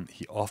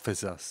he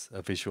offers us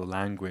a visual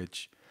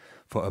language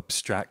for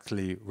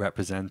abstractly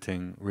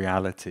representing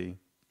reality.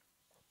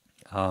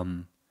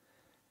 And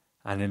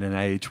in an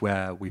age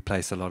where we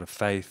place a lot of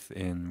faith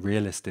in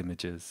realist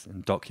images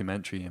and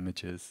documentary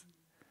images,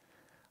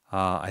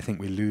 I think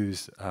we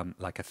lose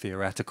like a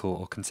theoretical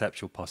or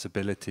conceptual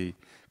possibility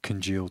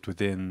congealed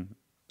within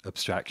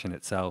abstraction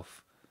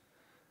itself.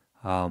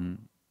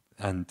 And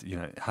you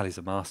know, Halley's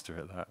a master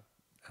at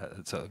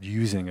that, sort of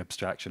using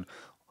abstraction.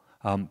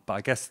 But I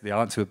guess the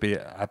answer would be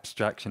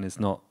abstraction is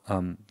not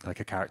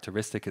like a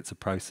characteristic, it's a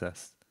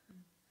process.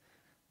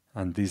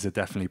 And these are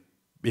definitely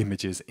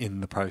images in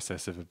the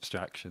process of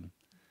abstraction.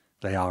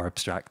 They are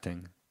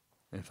abstracting,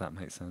 if that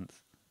makes sense.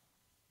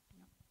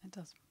 It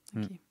does.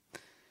 Thank you.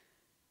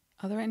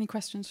 Are there any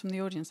questions from the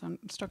audience? I'm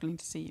struggling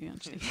to see you,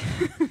 actually.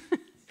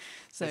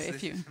 So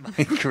if you...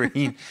 My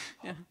green.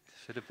 Yeah.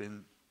 Should have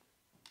been...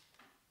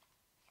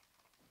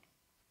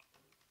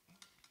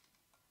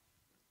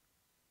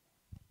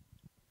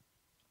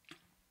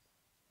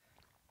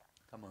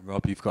 Come on,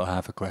 Rob, you've got to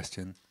have a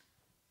question.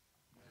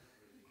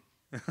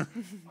 I'm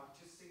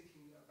just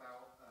thinking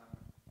about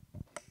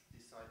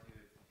this idea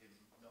of him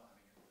not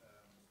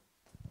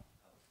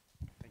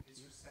having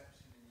his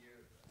reception in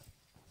Europe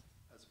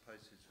as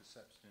opposed to his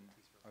reception in...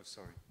 Oh,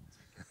 sorry.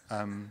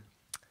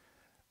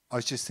 I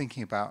was just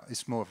thinking about,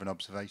 it's more of an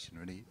observation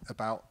really,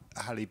 about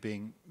Halley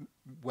being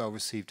well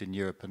received in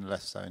Europe and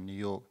less so in New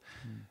York.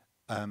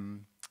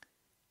 I'm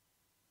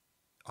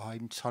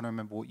trying to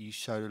remember what you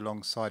showed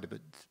alongside it, but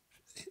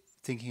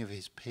thinking of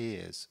his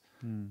peers,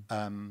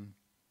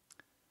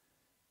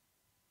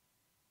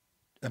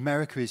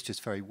 America is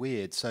just very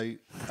weird. So,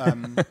 I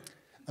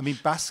mean,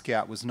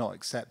 Basquiat was not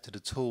accepted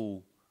at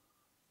all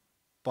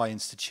by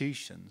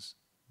institutions.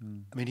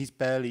 I mean, he's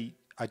barely,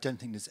 I don't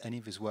think there's any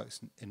of his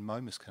works in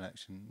MoMA's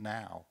collection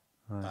now.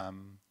 Right.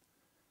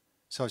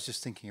 So I was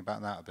just thinking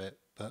about that a bit.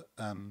 But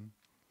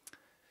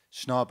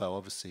Schnabel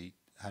obviously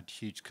had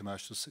huge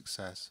commercial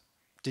success.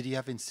 Did he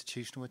have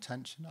institutional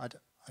attention? I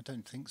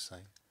don't think so.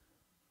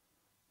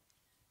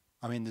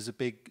 I mean, there's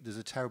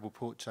a terrible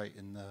portrait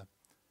in the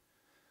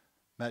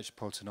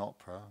Metropolitan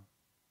Opera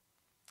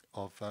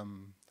of,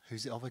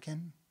 who's it of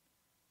again?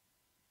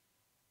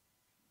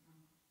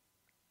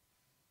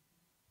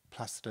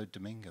 Placido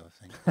Domingo, I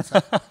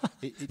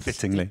think.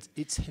 Fittingly.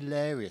 It's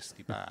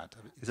hilariously bad.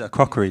 Is that a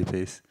crockery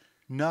piece?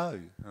 No,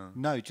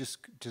 no, just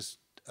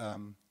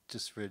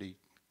really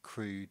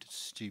crude,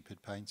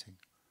 stupid painting.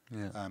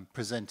 Yeah.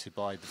 Presented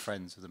by the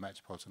Friends of the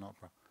Metropolitan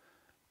Opera.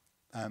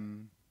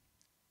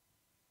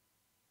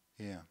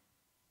 Yeah.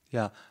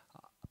 Yeah,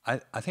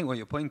 I think what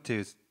you're pointing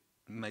to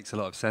makes a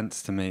lot of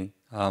sense to me.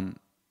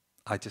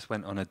 I just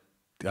went on a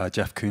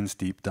Jeff Koons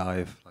deep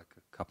dive like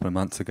a couple of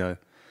months ago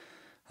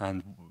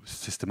and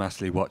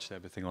systematically watched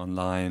everything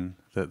online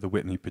that the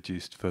Whitney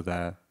produced for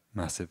their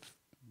massive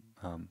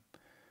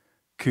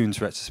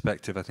Koons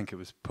retrospective. I think it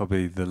was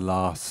probably the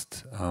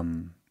last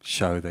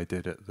show they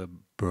did at the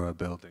Brewer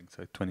Building,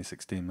 so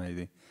 2016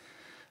 maybe.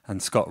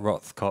 And Scott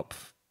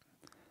Rothkopf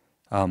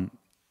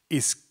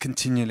is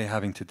continually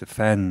having to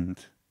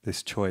defend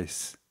this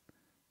choice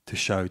to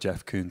show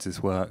Jeff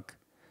Koons' work.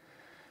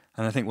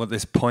 And I think what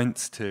this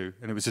points to,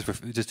 and it was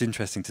just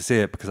interesting to see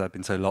it because I've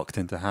been so locked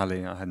into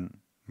Halley, I hadn't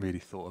really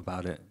thought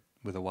about it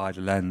with a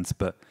wider lens.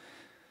 But,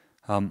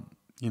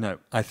 you know,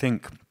 I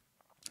think,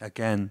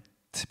 again,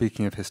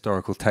 speaking of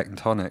historical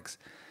tectonics,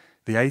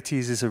 the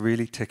 80s is a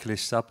really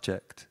ticklish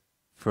subject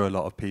for a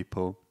lot of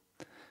people.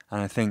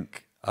 And I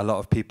think a lot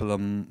of people are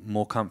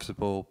more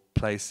comfortable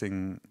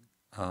placing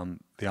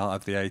the art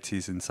of the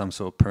 80s in some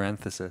sort of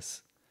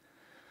parenthesis,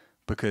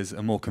 because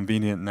a more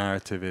convenient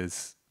narrative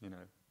is, you know,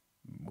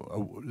 a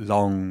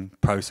long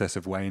process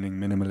of waning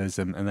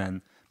minimalism, and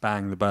then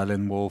bang, the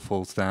Berlin Wall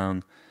falls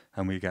down,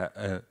 and we get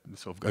a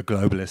sort of a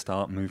globalist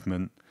art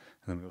movement,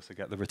 and then we also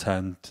get the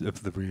return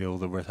of the real,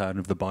 the return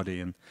of the body,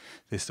 and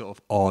this sort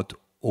of odd,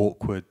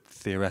 awkward,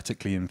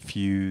 theoretically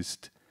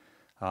infused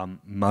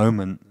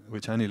moment,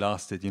 which only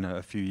lasted, you know,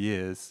 a few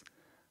years,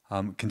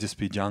 can just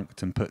be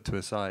junked and put to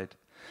a side.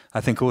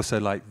 I think also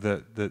like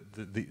the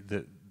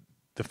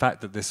fact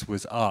that this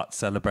was art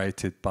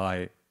celebrated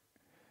by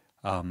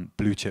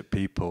blue chip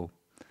people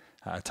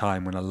at a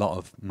time when a lot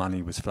of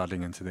money was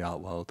flooding into the art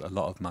world, a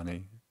lot of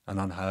money, an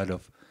unheard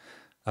of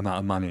amount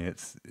of money.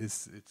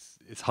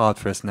 It's hard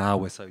for us now.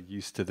 We're so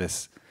used to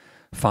this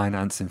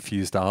finance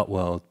infused art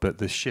world, but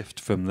the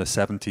shift from the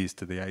 70s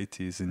to the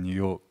 80s in New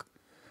York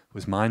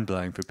was mind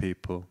blowing for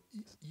people.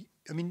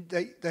 I mean,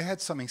 they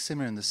had something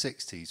similar in the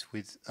 60s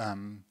with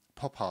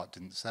pop art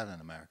didn't sell in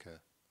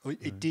America.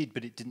 It did,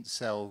 but it didn't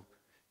sell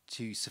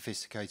to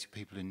sophisticated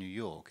people in New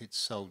York. It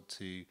sold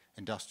to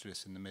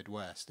industrialists in the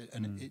Midwest,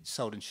 and it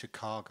sold in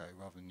Chicago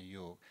rather than New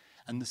York.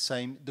 And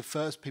the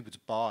first people to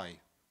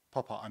buy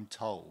pop art, I'm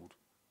told,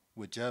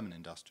 were German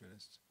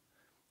industrialists.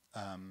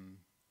 You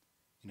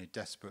know,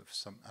 desperate for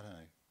some, I don't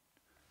know,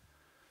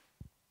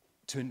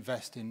 to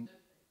invest in,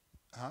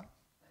 huh?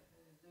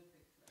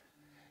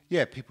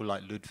 Yeah, people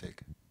like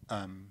Ludwig,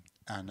 and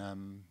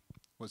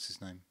what's his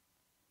name?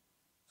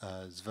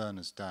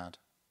 Zwerner's dad.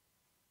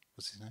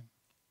 What's his name?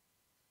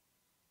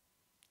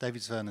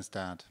 David Zwerner's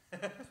dad.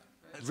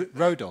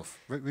 Rudolf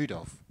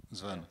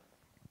Zwerner.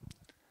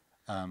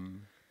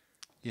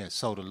 Yeah,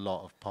 sold a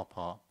lot of pop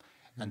art,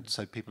 and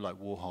so people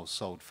like Warhol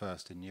sold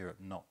first in Europe,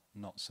 not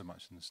so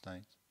much in the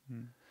States.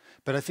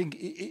 But I think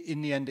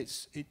in the end,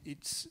 it's.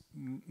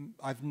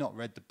 I've not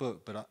read the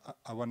book, but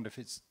I wonder if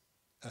it's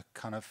a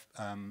kind of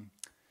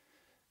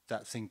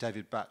that thing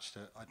David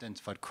Batchelor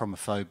identified,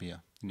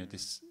 chromophobia. You know,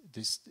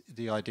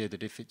 the idea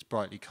that if it's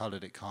brightly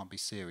coloured, it can't be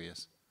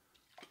serious.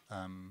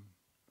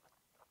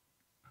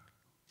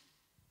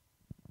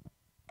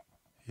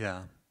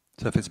 Yeah.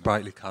 So if it's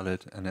brightly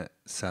coloured and it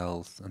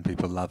sells and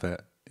people love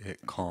it, it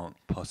can't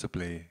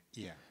possibly.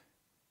 Yeah.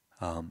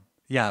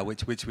 Yeah,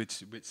 which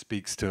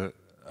speaks to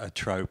a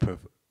trope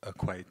of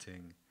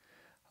equating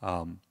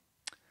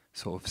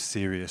sort of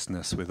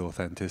seriousness with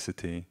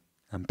authenticity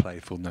and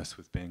playfulness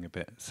with being a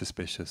bit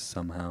suspicious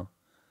somehow.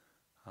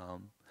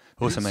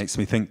 Also makes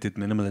me think, did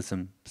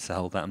minimalism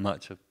sell that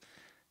much?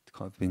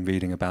 I've been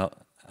reading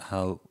about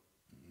how,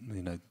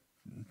 you know,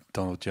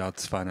 Donald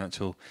Judd's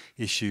financial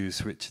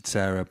issues, Richard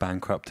Serra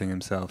bankrupting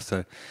himself.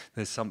 So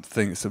there's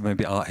something, so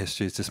maybe art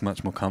history is just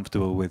much more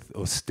comfortable with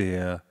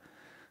austere,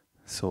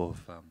 sort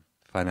of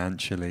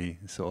financially,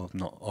 sort of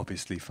not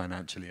obviously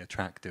financially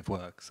attractive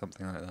work,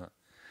 something like that.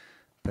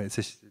 But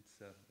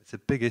it's a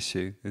big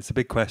issue. It's a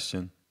big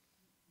question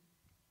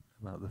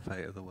about the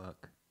fate of the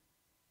work.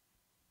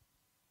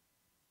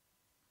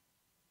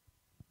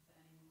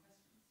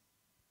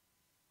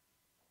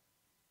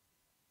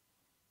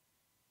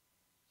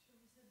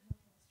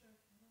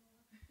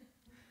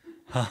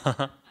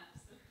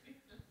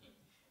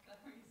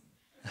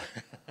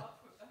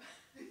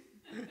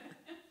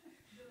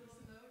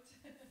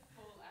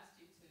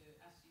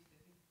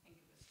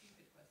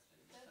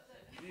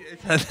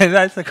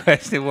 That's the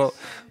question. What?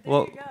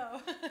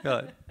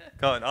 Go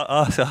on.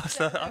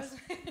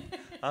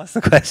 Ask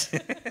the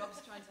question.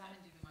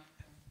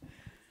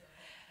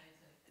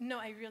 No,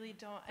 I really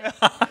don't.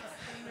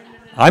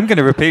 I'm going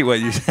to repeat what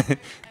you said.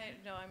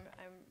 No, I'm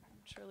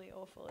truly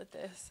awful at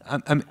this. I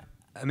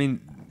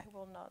mean, I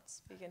will not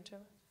speak into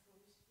him.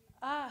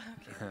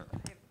 Okay.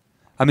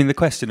 I mean, the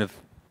question of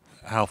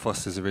Hal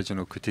Foster's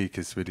original critique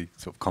is really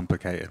sort of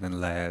complicated and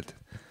layered.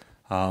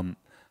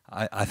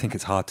 I think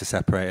it's hard to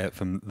separate it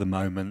from the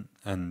moment,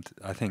 and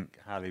I think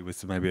Halley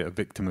was maybe a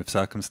victim of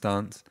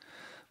circumstance.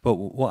 But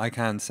what I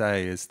can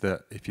say is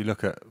that if you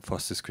look at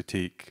Foster's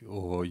critique,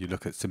 or you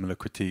look at similar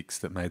critiques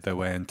that made their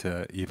way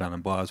into Yves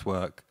Allenbois'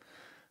 work,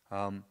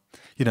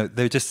 you know,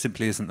 there just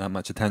simply isn't that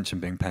much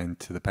attention being paid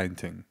to the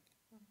painting.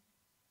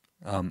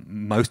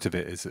 Most of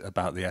it is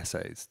about the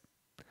essays.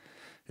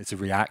 It's a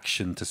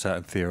reaction to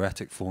certain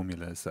theoretic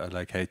formulas that are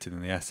located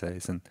in the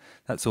essays, and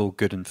that's all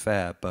good and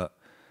fair, but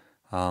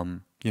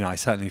you know, I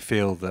certainly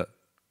feel that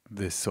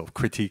this sort of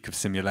critique of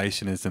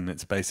simulationism,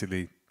 it's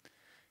basically,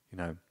 you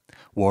know,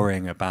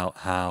 worrying about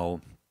how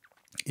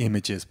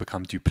images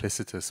become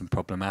duplicitous and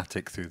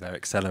problematic through their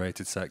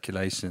accelerated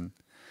circulation.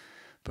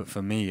 But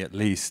for me, at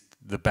least,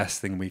 the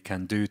best thing we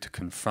can do to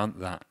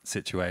confront that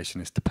situation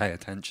is to pay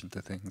attention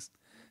to things,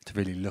 to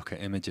really look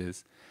at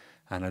images.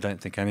 And I don't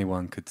think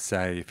anyone could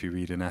say, if you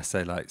read an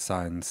essay like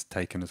Signs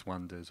Taken as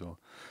Wonders,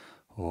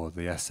 or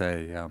the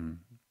essay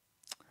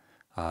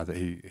that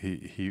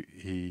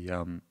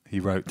he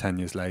wrote 10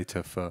 years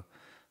later for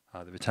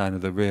The Return of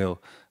the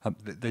Real,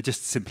 there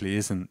just simply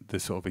isn't the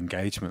sort of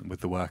engagement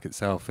with the work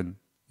itself, and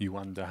you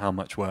wonder how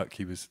much work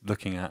he was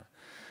looking at.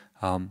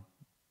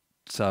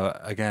 So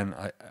again,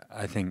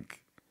 I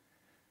think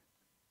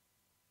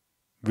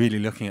really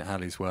looking at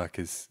Halley's work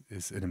is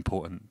an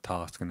important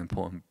task, an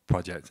important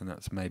project, and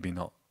that's maybe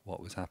not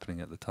what was happening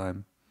at the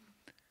time.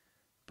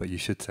 But you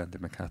should send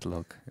him a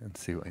catalogue and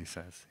see what he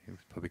says. He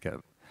would probably get.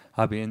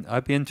 I'd be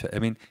interested. I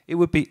mean, it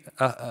would be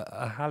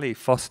a Halley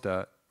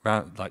Foster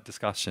round, like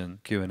discussion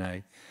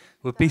Q&A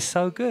would be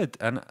so good.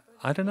 And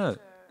I don't know.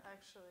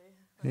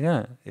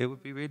 Yeah, it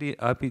would be really.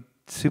 I'd be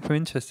super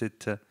interested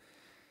to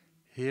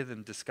hear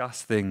them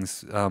discuss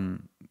things.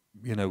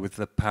 You know, with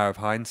the power of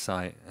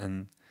hindsight,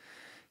 and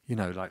you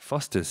know, like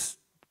Foster's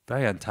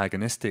very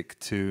antagonistic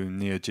to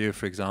Neo-geo,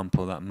 for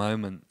example, that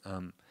moment,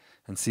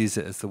 and sees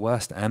it as the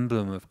worst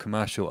emblem of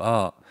commercial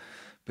art.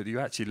 But you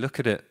actually look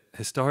at it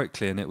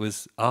historically, and it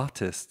was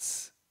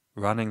artists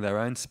running their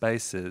own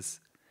spaces,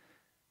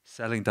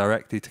 selling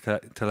directly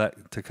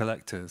to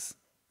collectors.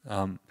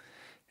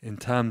 In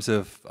terms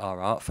of our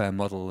art fair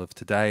model of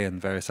today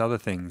and various other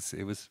things,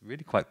 it was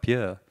really quite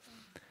pure.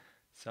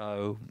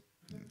 So.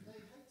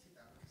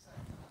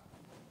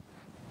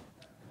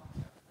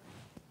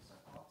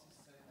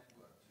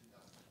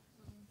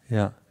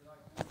 Yeah.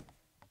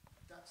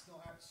 That's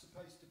not how it's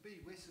supposed to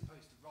be. We're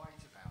supposed to write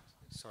about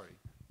it. Sorry.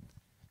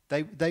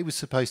 They were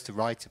supposed to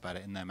write about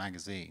it in their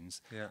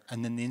magazines, Yeah.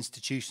 and then the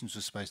institutions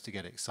were supposed to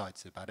get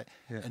excited about it,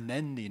 Yeah. and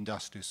then the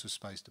industrialists were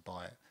supposed to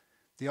buy it.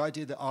 The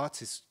idea that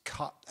artists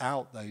cut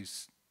out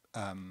those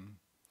the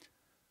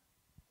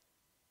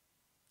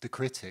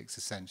critics,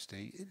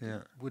 essentially, it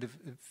would have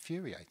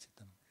infuriated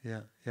them.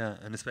 Yeah, yeah,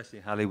 and especially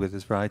Halley with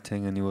his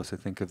writing, and you also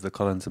think of the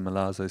Collins and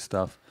Milazzo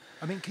stuff.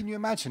 I mean, can you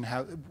imagine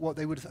what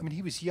they would have... I mean,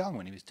 he was young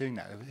when he was doing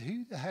that.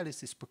 Who the hell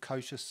is this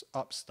precocious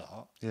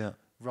upstart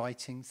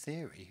writing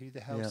theory? Who the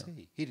hell is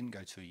he? He didn't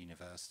go to a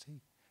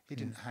university. He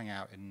didn't hang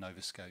out in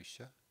Nova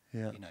Scotia.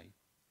 Yeah. You know.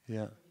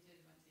 Yeah.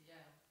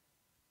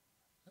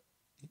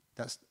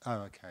 That's...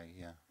 Oh, okay,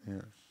 yeah.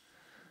 Yeah.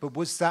 But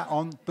was that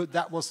on... But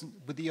that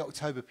wasn't... But the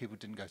October people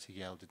didn't go to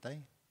Yale, did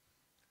they?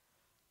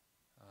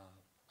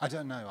 I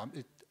don't know.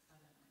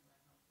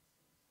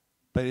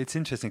 But it's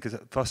interesting because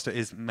Foster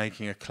is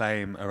making a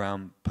claim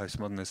around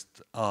postmodernist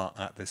art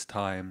at this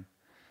time,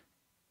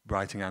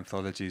 writing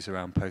anthologies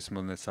around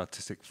postmodernist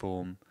artistic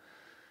form.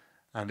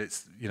 And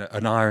it's, you know,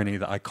 an irony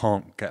that I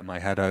can't get my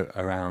head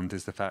around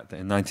is the fact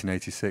that in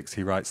 1986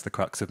 he writes The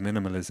Crux of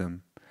Minimalism,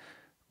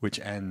 which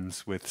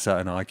ends with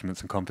certain arguments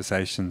and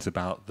conversations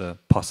about the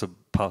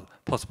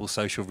possible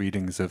social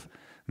readings of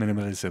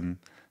minimalism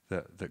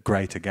that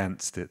grate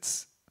against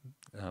its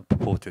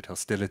purported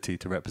hostility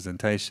to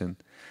representation.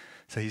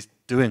 So he's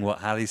doing what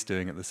Halley's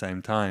doing at the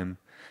same time,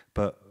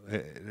 but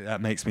that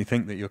makes me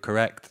think that you're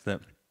correct,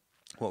 that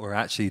what we're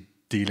actually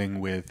dealing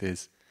with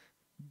is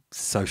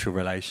social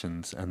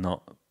relations and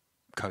not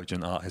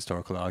cogent art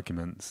historical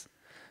arguments.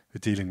 We're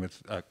dealing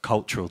with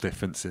cultural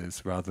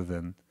differences rather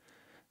than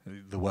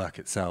the work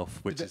itself,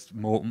 which is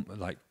more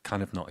like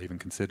kind of not even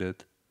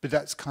considered. But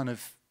that's kind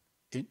of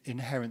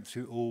inherent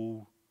through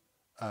all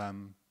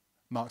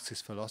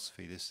Marxist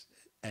philosophy, this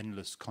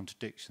endless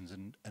contradictions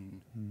and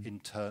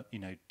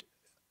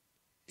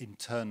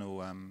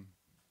internal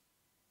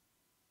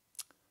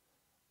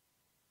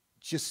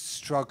just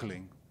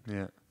struggling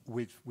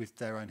with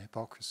their own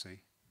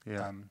hypocrisy.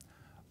 Yeah.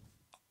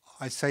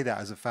 I say that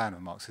as a fan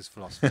of Marxist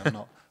philosophy.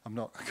 I'm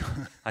not.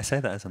 I say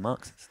that as a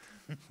Marxist.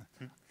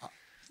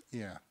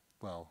 Yeah.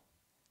 Well,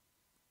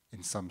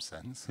 in some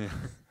sense. Yeah.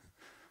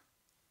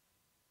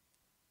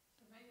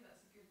 Maybe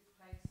that's a good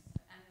place to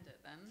end it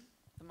then.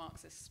 The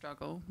Marxist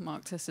struggle,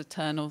 Marxist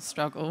eternal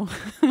struggle.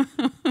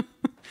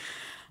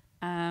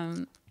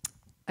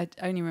 It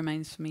only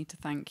remains for me to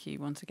thank you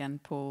once again,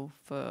 Paul,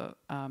 for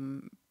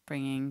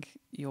bringing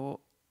your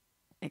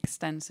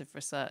extensive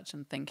research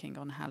and thinking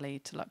on Halley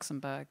to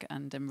Luxembourg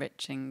and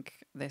enriching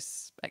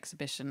this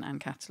exhibition and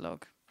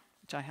catalogue,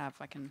 which I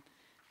can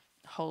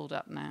hold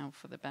up now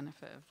for the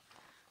benefit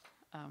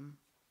of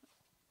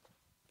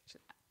which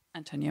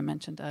Antonio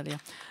mentioned earlier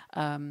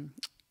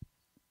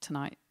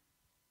tonight.